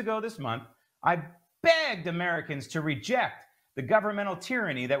 years ago this month, I begged Americans to reject the governmental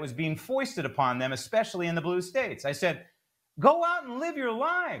tyranny that was being foisted upon them, especially in the blue states. I said, go out and live your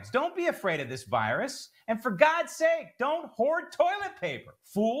lives. Don't be afraid of this virus. And for God's sake, don't hoard toilet paper,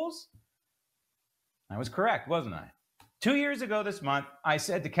 fools. I was correct, wasn't I? 2 years ago this month, I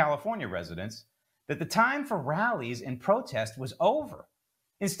said to California residents that the time for rallies and protest was over.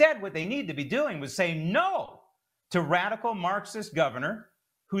 Instead, what they need to be doing was say no to radical Marxist governor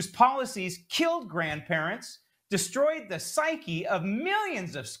whose policies killed grandparents, destroyed the psyche of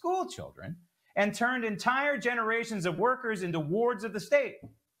millions of school children, and turned entire generations of workers into wards of the state.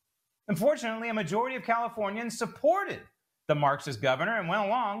 Unfortunately, a majority of Californians supported the Marxist governor and went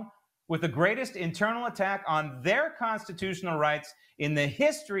along with the greatest internal attack on their constitutional rights in the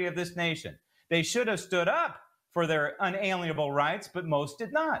history of this nation. They should have stood up for their unalienable rights, but most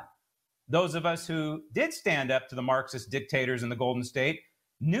did not. Those of us who did stand up to the Marxist dictators in the Golden State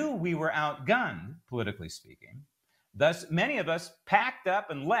knew we were outgunned, politically speaking. Thus, many of us packed up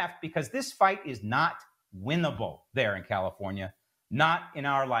and left because this fight is not winnable there in California, not in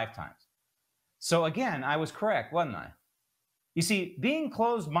our lifetimes. So again, I was correct, wasn't I? You see, being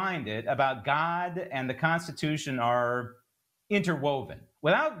closed-minded about God and the Constitution are interwoven.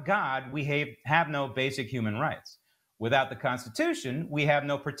 Without God, we have no basic human rights. Without the Constitution, we have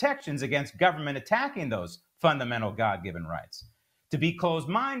no protections against government attacking those fundamental God-given rights. To be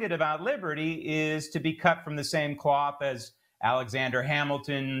closed-minded about liberty is to be cut from the same cloth as Alexander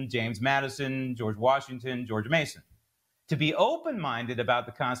Hamilton, James Madison, George Washington, George Mason. To be open-minded about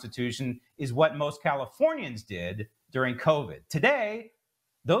the Constitution is what most Californians did during COVID. Today,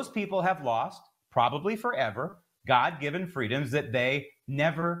 those people have lost, probably forever, God-given freedoms that they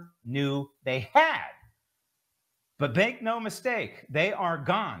never knew they had. But make no mistake, they are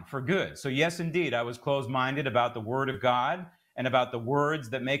gone for good. So yes, indeed, I was closed-minded about the Word of God and about the words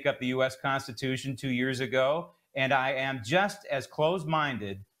that make up the U.S. Constitution 2 years ago, and I am just as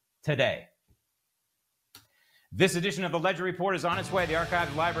closed-minded today. This edition of the Ledger Report is on its way to the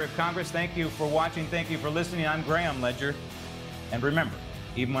Archives Library of Congress. Thank you for watching. Thank you for listening. I'm Graham Ledger. And remember,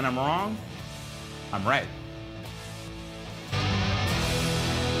 even when I'm wrong, I'm right.